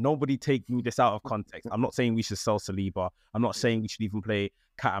please, nobody take this out of context. I'm not saying we should sell Saliba. I'm not saying we should even play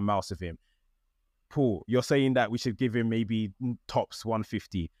cat and mouse with him. Paul, you're saying that we should give him maybe tops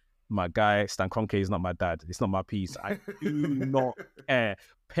 150. My guy, Stan Kroenke is not my dad. It's not my piece. I do not care.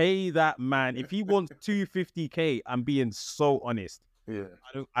 Pay that man. If he wants 250k, I'm being so honest. Yeah.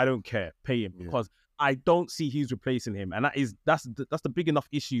 I don't care. Pay him because I don't see who's replacing him, and that's the big enough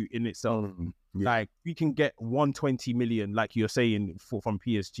issue in itself. Like, we can get 120 million, like you're saying, from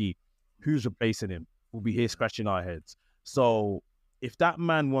PSG. Who's replacing him? We'll be here scratching our heads. So if that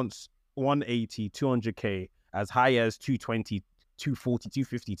man wants 180, 200k, as high as 220, 240,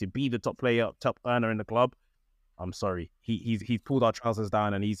 250 to be the top player, top earner in the club, I'm sorry. He's pulled our trousers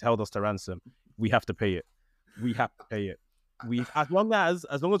down and he's held us to ransom. We have to pay it. We have to pay it. As long as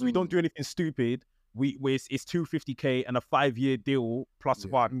we don't do anything stupid, it's 250k and a 5-year deal plus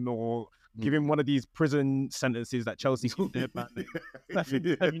one, or give him one of these prison sentences that Chelsea give their man.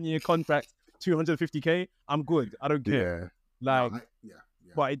 7-year contract, 250k. I'm good. I don't care.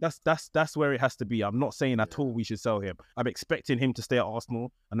 But that's where it has to be. I'm not saying at all we should sell him. I'm expecting him to stay at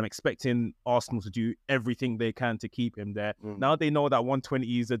Arsenal, and I'm expecting Arsenal to do everything they can to keep him there. Now they know that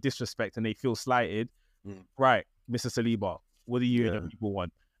 120 is a disrespect and they feel slighted. Right, Mr. Saliba, what do you and the people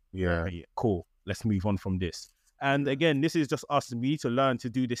want? Right, cool. Let's move on from this. And again, this is just us. We need to learn to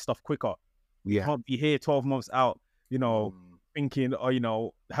do this stuff quicker. We can't be here 12 months out, thinking,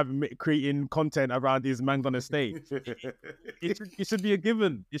 or creating content around is man gonna stay. It should be a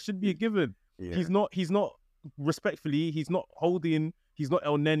given. It should be a given. He's not respectfully, he's not El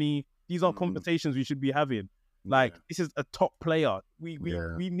Neni. These are conversations we should be having. Like, this is a top player. We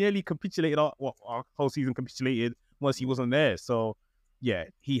nearly capitulated our whole season capitulated once he wasn't there. So yeah,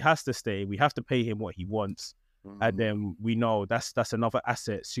 he has to stay. We have to pay him what he wants. And then we know that's another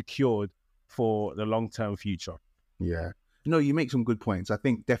asset secured for the long-term future. Yeah. You make some good points. I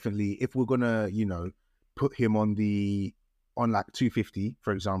think definitely if we're gonna, put him on like 250,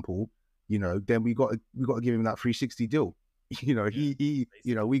 for example, then we got to give him that 360 deal.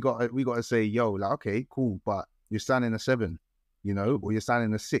 We got to say, yo, like, okay, cool, but you're signing a 7, or you're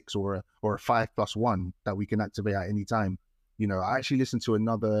signing a 6 or a 5+1 that we can activate at any time. I actually listened to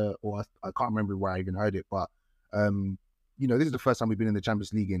another, or I can't remember where I even heard it, but this is the first time we've been in the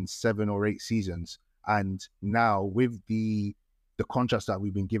Champions League in 7 or 8 seasons. And now with the contracts that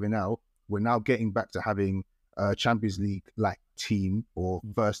we've been giving out, we're now getting back to having a Champions League like team or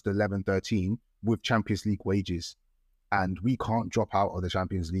first 11, 13 with Champions League wages. And we can't drop out of the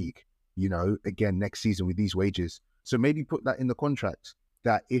Champions League, again, next season with these wages. So maybe put that in the contract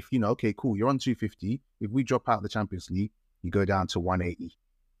that if, okay, cool, you're on 250. If we drop out the Champions League, you go down to 180,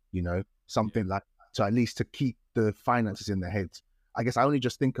 something like that. So at least to keep the finances in their heads. I guess I only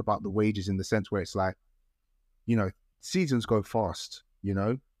just think about the wages in the sense where it's like, seasons go fast,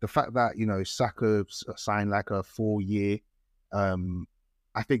 the fact that, Saka signed like a 4-year,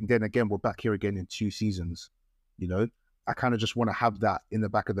 I think then again, we're back here again in 2 seasons, I kind of just want to have that in the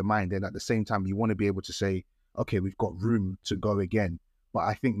back of the mind. And at the same time, you want to be able to say, okay, we've got room to go again. But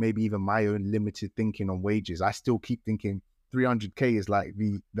I think maybe even my own limited thinking on wages, I still keep thinking 300k is like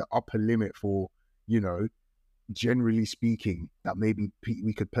the upper limit for, generally speaking, that maybe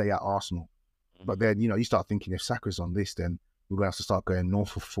we could play at Arsenal. But then, you start thinking if Saka's on this, then we're going to have to start going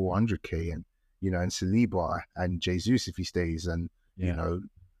north of 400k and, and Saliba and Jesus if he stays and,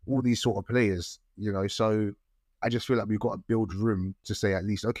 all these sort of players, so I just feel like we've got to build room to say at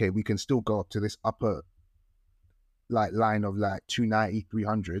least, okay, we can still go up to this upper like line of like 290,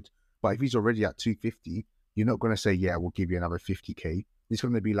 300. But if he's already at 250, you're not going to say, yeah, we'll give you another 50k. It's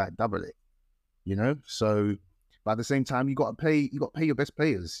going to be like double it, So, but at the same time, you got to pay your best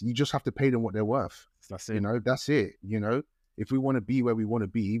players. You just have to pay them what they're worth. That's it. That's it. If we want to be where we want to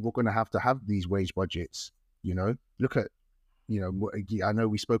be, we're going to have these wage budgets. Look at, I know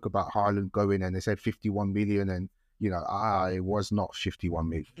we spoke about Haaland going and they said 51 million and, it was not 51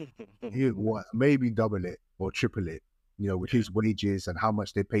 million. Maybe double it or triple it, with his wages and how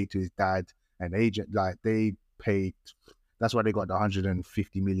much they paid to his dad and agent. Like they paid, that's why they got the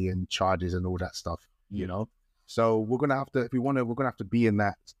 150 million charges and all that stuff, So we're going to have to, if we want to, we're going to have to be in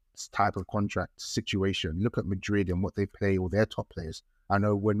that type of contract situation. Look at Madrid and what they play, all their top players. I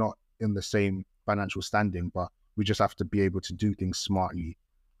know we're not in the same financial standing, but we just have to be able to do things smartly.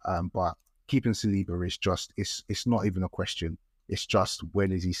 But keeping Saliba is just, it's not even a question. It's just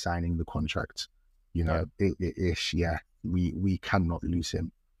when is he signing the contract? You know, we cannot lose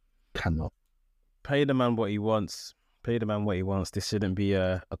him. Cannot. Pay the man what he wants. Pay the man what he wants. This shouldn't be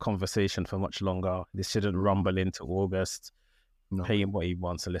a conversation for much longer. This shouldn't rumble into August. No. Pay him what he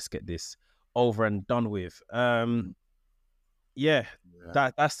wants, and let's get this over and done with. That's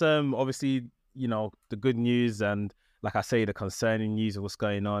obviously, you know, the good news, and like I say, the concerning news of what's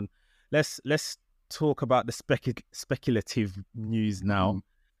going on. Let's talk about the speculative news now.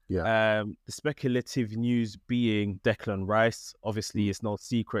 The speculative news being Declan Rice. Obviously, it's no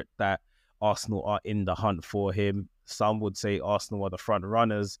secret that Arsenal are in the hunt for him. Some would say Arsenal are the front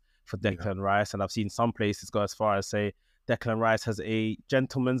runners for Declan Rice, and I've seen some places go as far as say Declan Rice has a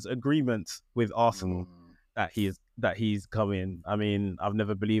gentleman's agreement with Arsenal that he's coming. I mean, I've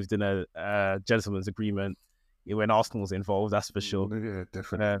never believed in a gentleman's agreement when Arsenal's involved, that's for sure. Yeah,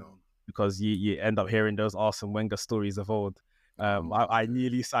 definitely. Because you end up hearing those Arsene Wenger stories of old. I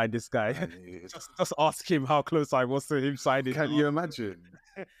nearly signed this guy. just ask him how close I was to him signing. Can you imagine?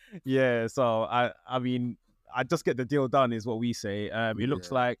 Yeah, so I mean, I just get the deal done is what we say. It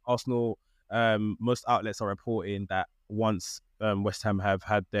looks like Arsenal, most outlets are reporting that once West Ham have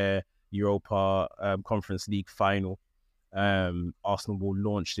had their Europa Conference League final, Arsenal will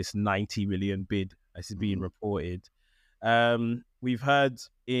launch this 90 million bid, as is being reported. We've heard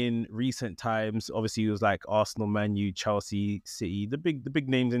in recent times, obviously it was like Arsenal, Man Utd, Chelsea, City, the big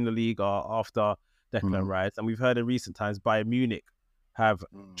names in the league are after Declan Rice, and we've heard in recent times Bayern Munich have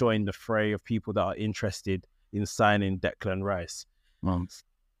joined the fray of people that are interested in signing Declan Rice.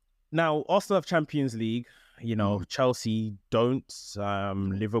 Now, Arsenal have Champions League, you know, Chelsea don't,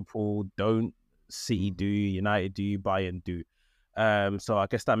 Liverpool don't, City do, United do, Bayern do. So I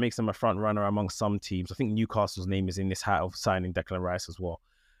guess that makes them a front runner among some teams. I think Newcastle's name is in this hat of signing Declan Rice as well.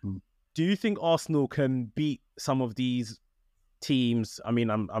 Do you think Arsenal can beat some of these teams? I mean,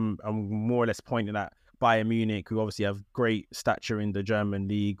 I'm more or less pointing at Bayern Munich, who obviously have great stature in the German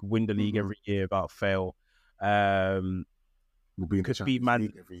league, win the league every year without fail. We'll be in the Champions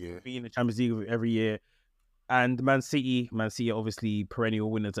League every year. Be in the Champions League every year. And Man City are obviously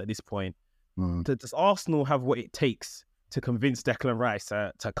perennial winners at this point. Does Arsenal have what it takes to convince Declan Rice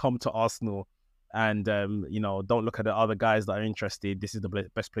to come to Arsenal and, you know, don't look at the other guys that are interested? This is the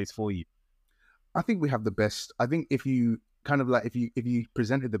best place for you. I think we have the best. I think if you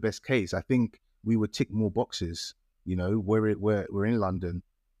presented the best case, I think we would tick more boxes. You know, we're in London,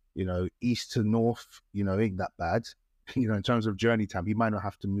 you know, east to north, you know, ain't that bad. You know, in terms of journey time, he might not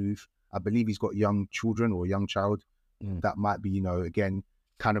have to move. I believe he's got young children or a young child that might be, you know, again,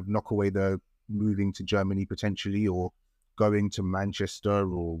 kind of knock away the moving to Germany potentially, or going to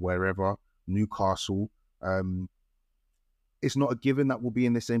Manchester or wherever, Newcastle. It's not a given that we'll be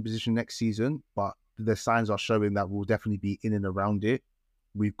in the same position next season, but the signs are showing that we'll definitely be in and around it.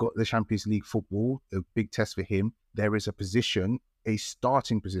 We've got the Champions League football, a big test for him. There is a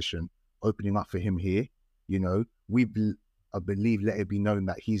starting position opening up for him here. You know, I believe, let it be known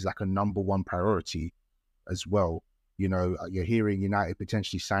that he's like a number one priority as well. You know, you're hearing United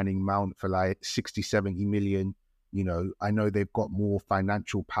potentially signing Mount for like 60, 70 million. You know, I know they've got more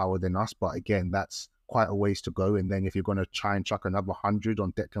financial power than us, but again, that's quite a ways to go. And then if you're going to try and chuck another 100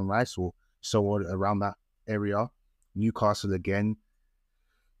 on Declan Rice or so on around that area, Newcastle again,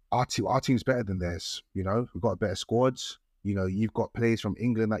 our team's better than theirs. You know, we've got a better squads. You know, you've got players from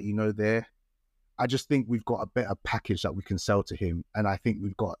England that you know there. I just think we've got a better package that we can sell to him. And I think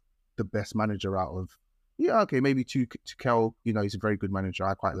we've got the best manager out of, maybe Tuchel, you know, he's a very good manager.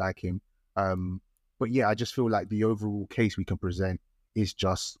 I quite like him. But yeah, I just feel like the overall case we can present is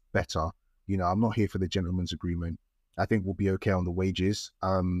just better. You know, I'm not here for the gentleman's agreement. I think we'll be okay on the wages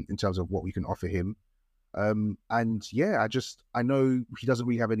in terms of what we can offer him. And yeah, I know he doesn't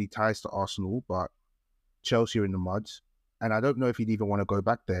really have any ties to Arsenal, but Chelsea are in the mud. And I don't know if he'd even want to go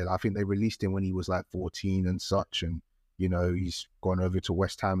back there. I think they released him when he was like 14 and such. And, you know, he's gone over to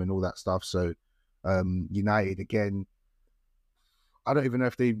West Ham and all that stuff. So United, again, I don't even know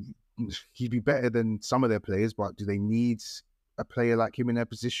if he'd be better than some of their players, but do they need a player like him in their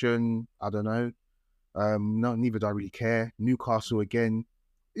position? I don't know. No, neither do I really care. Newcastle, again,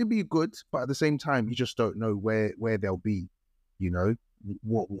 it'd be good, but at the same time, you just don't know where they'll be, you know,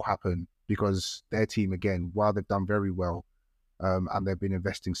 what will happen, because their team, again, while they've done very well, and they've been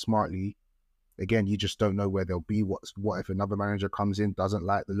investing smartly, again, you just don't know where they'll be. What if another manager comes in, doesn't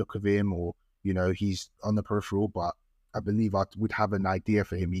like the look of him, or, you know, he's on the peripheral, but I believe I would have an idea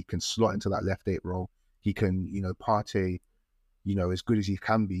for him. He can slot into that left 8 role. He can, you know, Partey, you know, as good as he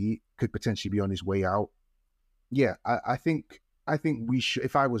can be, could potentially be on his way out. Yeah, I think we should.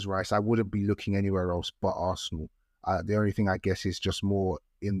 If I was Rice, I wouldn't be looking anywhere else but Arsenal. The only thing I guess is just more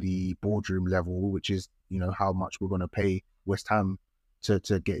in the boardroom level, which is, you know, how much we're going to pay West Ham to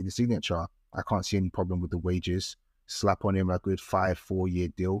get the signature. I can't see any problem with the wages. Slap on him a good 4-year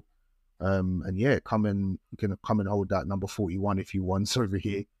deal. And yeah, you can come and hold that number 41 if you want over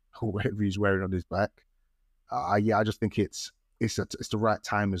here, or whatever he's wearing on his back. Yeah, I just think it's the right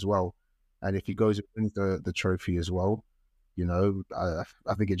time as well. And if he goes and wins the trophy as well, you know,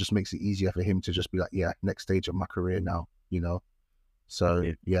 I think it just makes it easier for him to just be like, yeah, next stage of my career now, you know.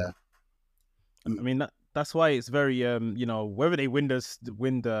 So yeah. I mean, that's why it's very you know, whether they win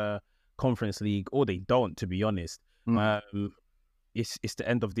the Conference League or they don't, to be honest, it's the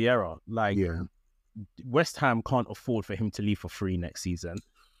end of the era. Like, West Ham can't afford for him to leave for free next season.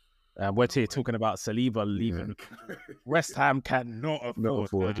 We're here talking about Saliba leaving. West Ham cannot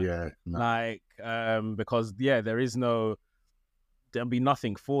afford that. Like, because there'll be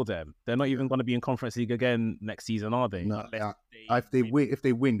nothing for them. They're not even going to be in Conference League again next season, are they? No. If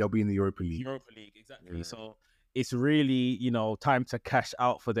they win, they'll be in the Europa League. Exactly. Yeah. So it's really, you know, time to cash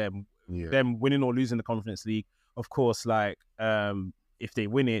out for them. Yeah. Them winning or losing the Conference League, of course. Like, if they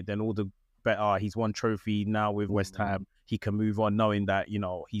win it, then all the better. He's won trophy now with West Ham. He can move on, knowing that, you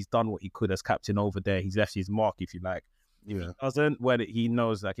know, he's done what he could as captain over there. He's left his mark, if you like. If he doesn't, he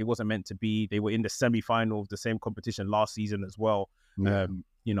knows like it wasn't meant to be. They were in the semi-final of the same competition last season as well.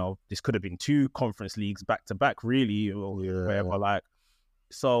 You know, this could have been 2 Conference Leagues back to back, really, or whatever. Like,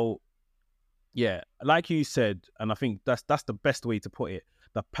 so yeah, like you said, and I think that's the best way to put it.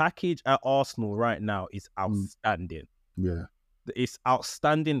 The package at Arsenal right now is outstanding. Yeah, it's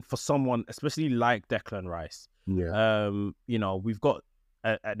outstanding for someone, especially like Declan Rice. Yeah, you know, we've got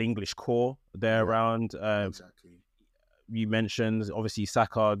an English core there around. Exactly. You mentioned obviously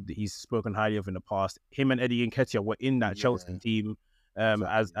Saka. He's spoken highly of in the past. Him and Eddie Nketiah were in that Chelsea team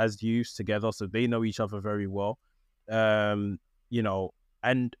as youths together, so they know each other very well. You know,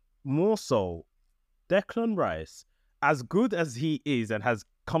 and more so, Declan Rice, as good as he is and has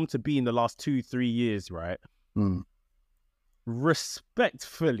come to be in the last 2-3 years, right?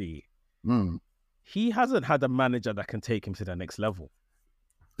 Respectfully, he hasn't had a manager that can take him to the next level.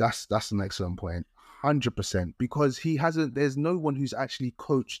 That's an excellent point. 100%, because he hasn't. There's no one who's actually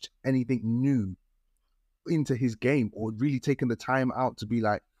coached anything new into his game or really taken the time out to be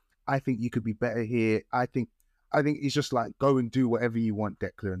like, I think you could be better here. I think it's just like, go and do whatever you want,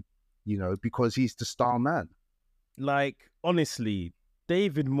 Declan. You know, because he's the star man. Like, honestly,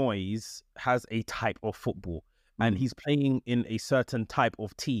 David Moyes has a type of football, and he's playing in a certain type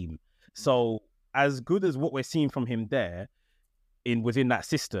of team. So, as good as what we're seeing from him there, within that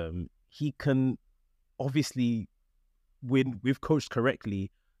system, he can obviously, with coached correctly,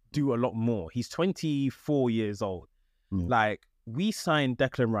 do a lot more. He's 24 years old. Like, we signed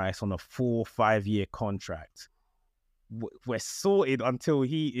Declan Rice on a 4-5 year contract. We're sorted until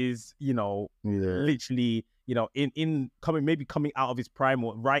he is, you know, literally, you know, coming out of his prime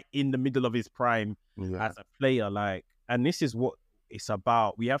or right in the middle of his prime as a player. Like, and this is what it's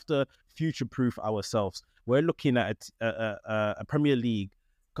about. We have to future-proof ourselves. We're looking at a Premier League,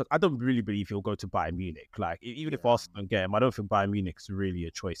 because I don't really believe he'll go to Bayern Munich. Like, even if Arsenal get him, I don't think Bayern Munich's really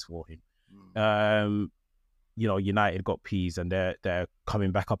a choice for him. You know, United got peas and they're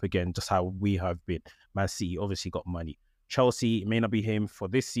coming back up again, just how we have been. Man City obviously got money. Chelsea, it may not be him for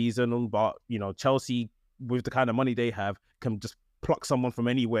this season, but, you know, Chelsea, with the kind of money they have, can just pluck someone from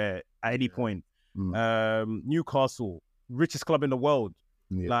anywhere at any point. Newcastle, richest club in the world.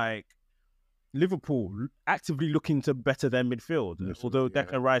 Like, Liverpool actively looking to better their midfield, although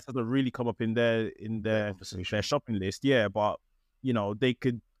Declan Rice hasn't really come up in their shopping list. Yeah, but, you know, they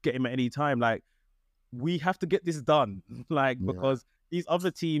could get him at any time. Like, we have to get this done, like, because these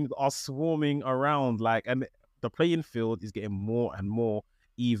other teams are swarming around, like, and the playing field is getting more and more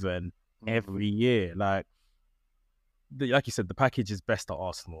even every year. Like you said, the package is best at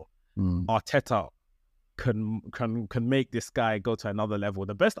Arsenal. Arteta can make this guy go to another level.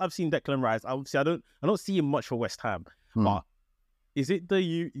 The best I've seen Declan Rice, I don't see him much for West Ham, but is it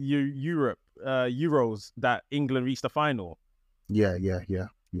the Euros that England reached the final? Yeah,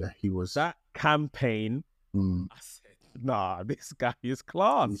 he was. That campaign, I said, nah, this guy is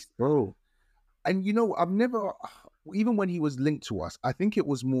class. Bro. And, you know, I've never, even when he was linked to us, I think it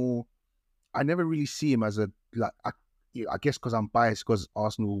was more, I never really see him as a, like, I guess because I'm biased, because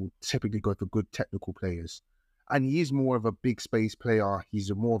Arsenal typically go for good technical players. And he is more of a big space player.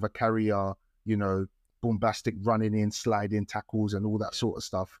 He's more of a carrier, you know, bombastic running in, sliding tackles and all that sort of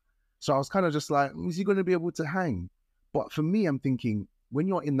stuff. So I was kind of just like, is he going to be able to hang? But for me, I'm thinking, when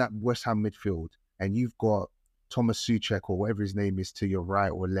you're in that West Ham midfield and you've got Thomas Souček or whatever his name is to your right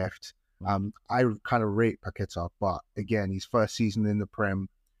or left, I kind of rate Paqueta, but again, his first season in the Prem,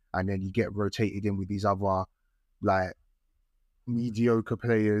 and then you get rotated in with these other like mediocre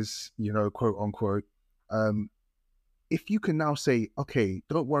players, you know, quote unquote. If you can now say, okay,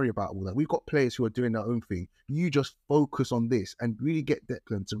 don't worry about all that. We've got players who are doing their own thing. You just focus on this and really get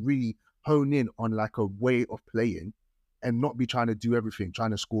Declan to really hone in on like a way of playing and not be trying to do everything,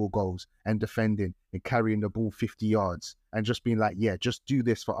 trying to score goals and defending and carrying the ball 50 yards and just being like, yeah, just do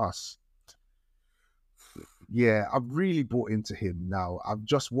this for us. Yeah, I've really bought into him now. I've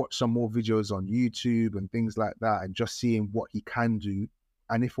just watched some more videos on YouTube and things like that and just seeing what he can do.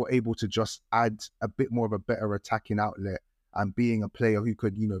 And if we're able to just add a bit more of a better attacking outlet and being a player who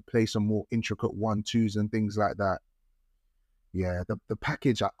could, you know, play some more intricate 1-2s and things like that. Yeah, the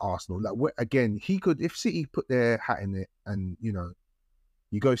package at Arsenal, like again, he could, if City put their hat in it and, you know,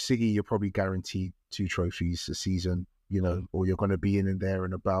 you go City, you're probably guaranteed 2 trophies a season, you know, or you're going to be in and there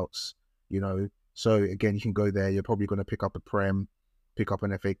and abouts, you know. So again, you can go there, you're probably going to pick up a Prem, pick up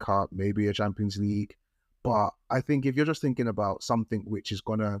an FA Cup, maybe a Champions League. But I think if you're just thinking about something which is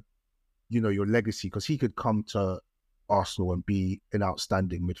going to, you know, your legacy, because he could come to Arsenal and be an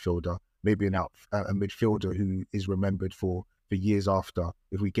outstanding midfielder, maybe a midfielder who is remembered for years after,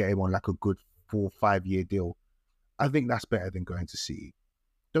 if we get him on like a good 4 or 5 year deal. I think that's better than going to City.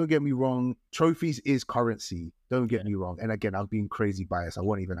 Don't get me wrong, trophies is currency. Don't get me wrong. And again, I'm being crazy biased. I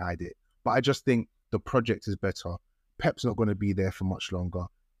won't even hide it. But I just think the project is better. Pep's not going to be there for much longer.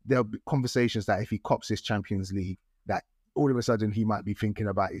 There'll be conversations that if he cops this Champions League, that all of a sudden he might be thinking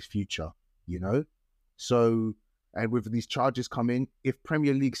about his future, you know? So, and with these charges coming, if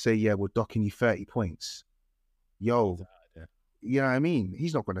Premier League say, yeah, we're docking you 30 points, yo, you know what I mean?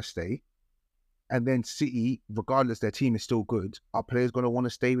 He's not going to stay. And then City, regardless, their team is still good. Are players going to want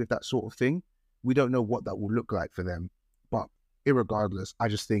to stay with that sort of thing? We don't know what that will look like for them. But irregardless, I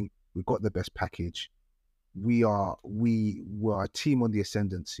just think we've got the best package. We're a team on the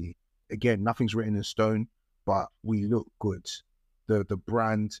ascendancy. Again, nothing's written in stone, but we look good. The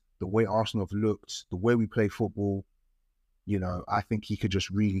brand, the way Arsenal have looked, the way we play football, you know, I think he could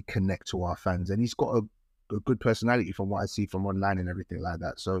just really connect to our fans. And he's got a good personality from what I see from online and everything like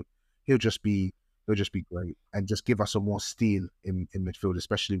that. So he'll just be great and just give us some more steel in midfield,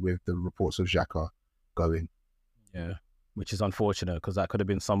 especially with the reports of Xhaka going. Yeah, which is unfortunate because that could have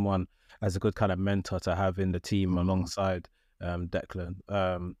been someone as a good kind of mentor to have in the team alongside Declan.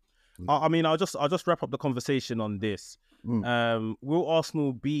 I mean, I'll just wrap up the conversation on this. Will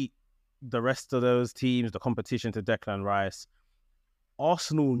Arsenal beat the rest of those teams, the competition, to Declan Rice?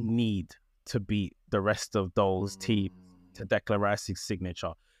 Arsenal need to beat the rest of those teams to Declan Rice's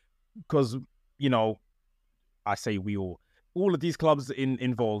signature. Because, you know, I say all of these clubs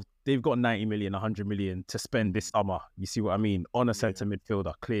involved, they've got 90 million, 100 million to spend this summer. You see what I mean? On a centre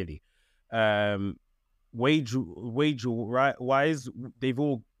midfielder, clearly. Wage wise, they've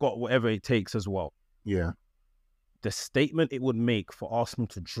all got whatever it takes as well. Yeah. The statement it would make for Arsenal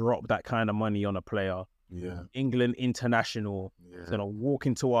to drop that kind of money on a player, England international, is going to walk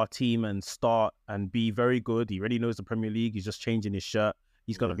into our team and start and be very good. He already knows the Premier League. He's just changing his shirt.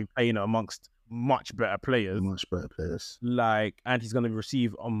 He's going to be playing amongst much better players. And he's going to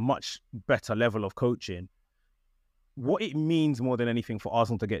receive a much better level of coaching. What it means more than anything for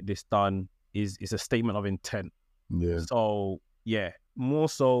Arsenal to get this done is a statement of intent. Yeah. So, yeah, more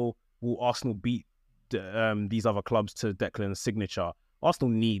so will Arsenal beat these other clubs to Declan's signature. Arsenal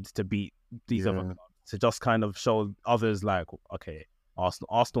needs to beat these other clubs to just kind of show others like, okay,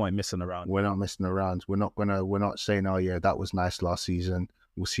 Arsenal ain't messing around. We're not messing around. We're not saying, oh yeah, that was nice last season.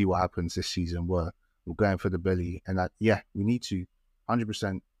 We'll see what happens this season. We're going for the belly. And that, yeah, we need to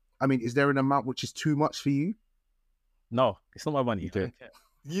 100%. I mean, is there an amount which is too much for you? No, it's not my money. Okay.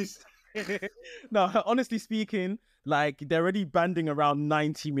 No, honestly speaking, like they're already banding around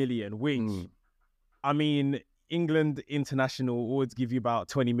 90 million, which I mean, England international always give you about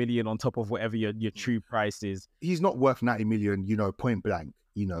 20 million on top of whatever your true price is. He's not worth 90 million, you know, point blank,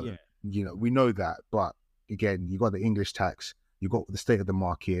 you know, we know that. But again, you got the English tax, you got the state of the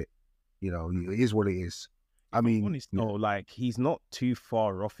market, you know, it is what it is. I mean, honest, no, like he's not too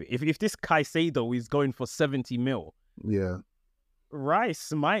far off it. If this Caicedo is going for 70 mil,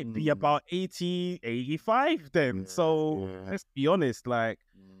 Rice might be about 80, 85 then. So let's be honest, like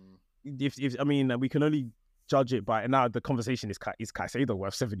if I mean, we can only judge it by, now the conversation is Caicedo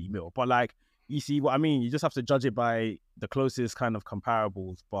worth 70 mil, but like, you see what I mean? You just have to judge it by the closest kind of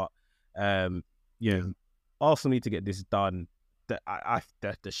comparables. But Arsenal need to get this done. The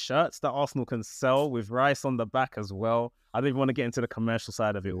shirts that Arsenal can sell with Rice on the back as well. I don't even want to get into the commercial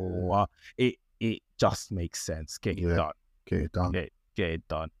side of it all. It just makes sense. Get it done. Get it done. Get it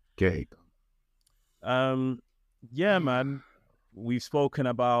done. Get it done. Yeah, man. We've spoken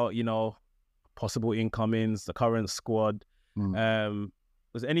about, possible incomings, the current squad.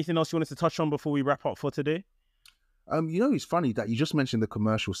 Was there anything else you wanted to touch on before we wrap up for today? It's funny that you just mentioned the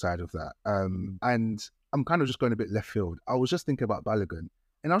commercial side of that. And I'm kind of just going a bit left field. I was just thinking about Balogun,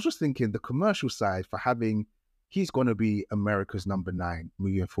 and I was just thinking the commercial side for he's going to be America's number 9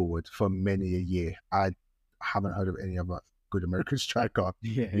 moving forward for many a year. I haven't heard of any other good American striker.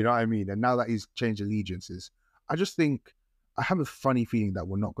 Yeah. You know what I mean? And now that he's changed allegiances, I just think I have a funny feeling that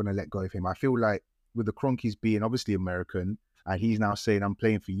we're not going to let go of him. I feel like with the Cronkies being obviously American, and he's now saying, I'm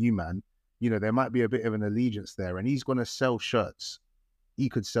playing for you, man. There might be a bit of an allegiance there, and he's going to sell shirts. He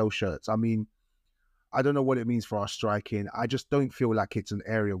could sell shirts. I mean, I don't know what it means for our striking. I just don't feel like it's an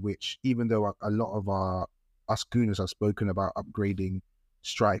area which, even though a lot of us Gooners have spoken about upgrading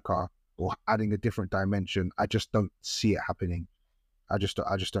striker or adding a different dimension, I just don't see it happening. I just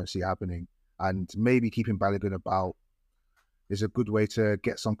don't see it happening. And maybe keeping Balogun about is a good way to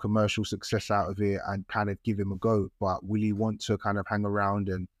get some commercial success out of it and kind of give him a go. But will he want to kind of hang around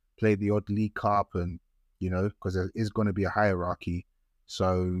and play the odd League Cup and, because there is going to be a hierarchy.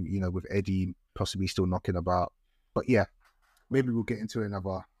 So, with Eddie possibly still knocking about. But yeah, maybe we'll get into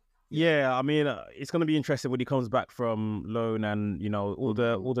another. Yeah, I mean, it's going to be interesting when he comes back from loan and, all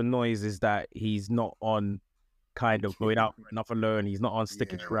the noise is that he's not on kind of going out for another loan. He's not on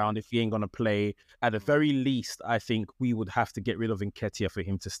sticking around if he ain't going to play. At the very least, I think we would have to get rid of Nketiah for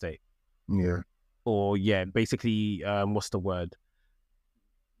him to stay. Yeah. Or, basically, what's the word?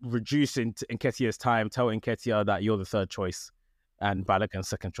 Reducing Nketiah's time, tell Nketiah that you're the third choice and Balogun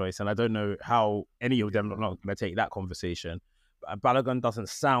second choice. And I don't know how any of them are not going to take that conversation. Balogun doesn't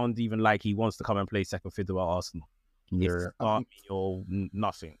sound even like he wants to come and play second fiddle at Arsenal. Yeah. Or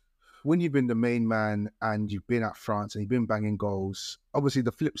nothing. When you've been the main man and you've been at France and you've been banging goals, obviously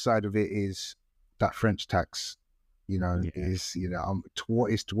the flip side of it is that French tax,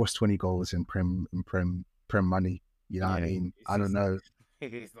 what's 20 goals in Prem money? You know what I mean? I don't know.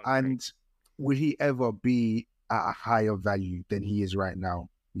 And will he ever be at a higher value than he is right now?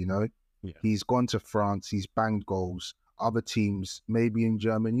 Yeah. He's gone to France, he's banged goals. Other teams, maybe in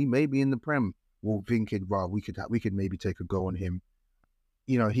Germany, maybe in the Prem, will think we could maybe take a go on him.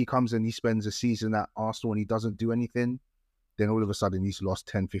 He comes and he spends a season at Arsenal and he doesn't do anything, then all of a sudden he's lost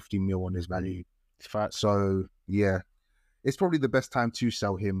 10, 15 mil on his value. So yeah, it's probably the best time to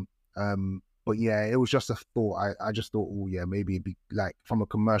sell him. But yeah, it was just a thought. I just thought, maybe it'd be like, from a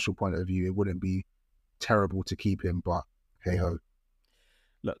commercial point of view, it wouldn't be terrible to keep him, but hey ho.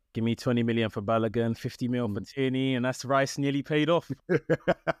 Look, give me 20 million for Balogun, 50 mil for Tierney, and that's Rice nearly paid off.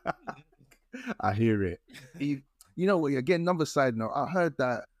 I hear it. Again, another side note, I heard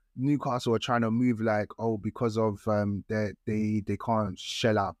that Newcastle are trying to move because of they can't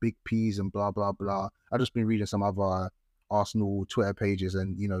shell out big P's and blah, blah, blah. I've just been reading some other Arsenal Twitter pages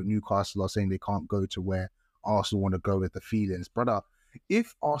and, Newcastle are saying they can't go to where Arsenal want to go with the feelings. Brother,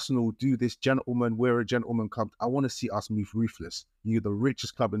 if Arsenal do this we're a gentleman club, I want to see us move ruthless. You're the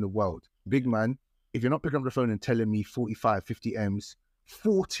richest club in the world. Big man, if you're not picking up the phone and telling me 45, 50 M's,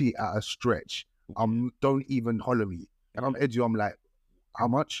 40 at a stretch, don't even holler me. And I'm Eddie, I'm like, how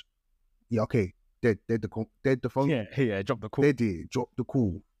much? Yeah, okay. Dead the phone. Yeah, drop the call. Drop the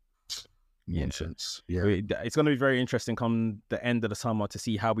call. Nonsense. Yeah. It's going to be very interesting come the end of the summer to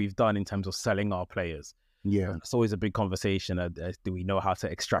see how we've done in terms of selling our players. Yeah. It's always a big conversation. Do we know how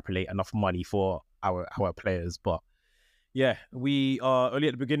to extrapolate enough money for our players? But yeah, we are only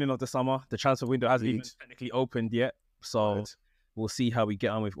at the beginning of the summer. The transfer window hasn't even technically opened yet. So we'll see how we get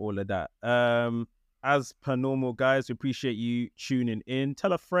on with all of that. As per normal, guys, we appreciate you tuning in.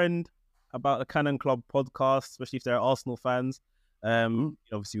 Tell a friend about the Cannon Club podcast, especially if they're Arsenal fans.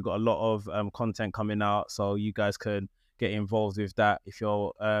 Obviously, we've got a lot of content coming out, so you guys can get involved with that. If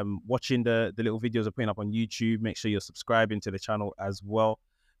you're watching the little videos we're putting up on YouTube, make sure you're subscribing to the channel as well,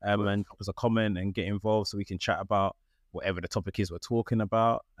 and drop us a comment and get involved so we can chat about whatever the topic is we're talking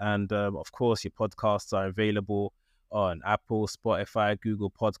about. And of course, your podcasts are available on Apple, Spotify, Google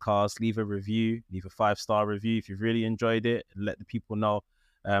Podcasts. Leave a review, leave a 5-star review if you've really enjoyed it, and let the people know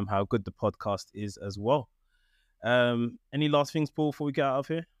how good the podcast is as well. Any last things, Paul, before we get out of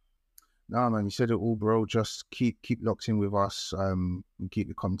here? No, man, you said it all, bro. Just keep locked in with us, and keep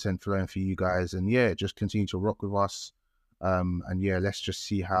the content flowing for you guys, and yeah, just continue to rock with us. And yeah, let's just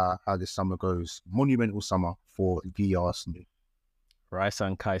see how this summer goes. Monumental summer for the Arsenal. Rice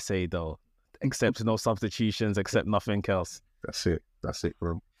and Caicedo, except no substitutions, except nothing else. That's it,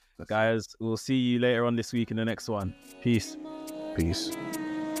 bro. Guys, we'll see you later on this week in the next one. Peace. Peace.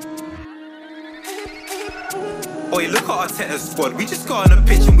 Oi, look at our Arteta's squad. We just got on a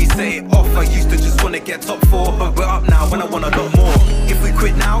pitch and we set it off. I used to just want to get top 4, but we're up now and I want a lot more. If we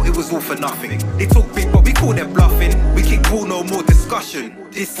quit now, it was all for nothing. They talk big, but we call them bluffing. We kick ball, no more discussion.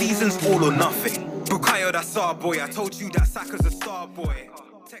 This season's all or nothing. Bukayo, that's our boy. I told you that Saka's a star boy.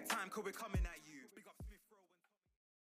 Tech time, could we come?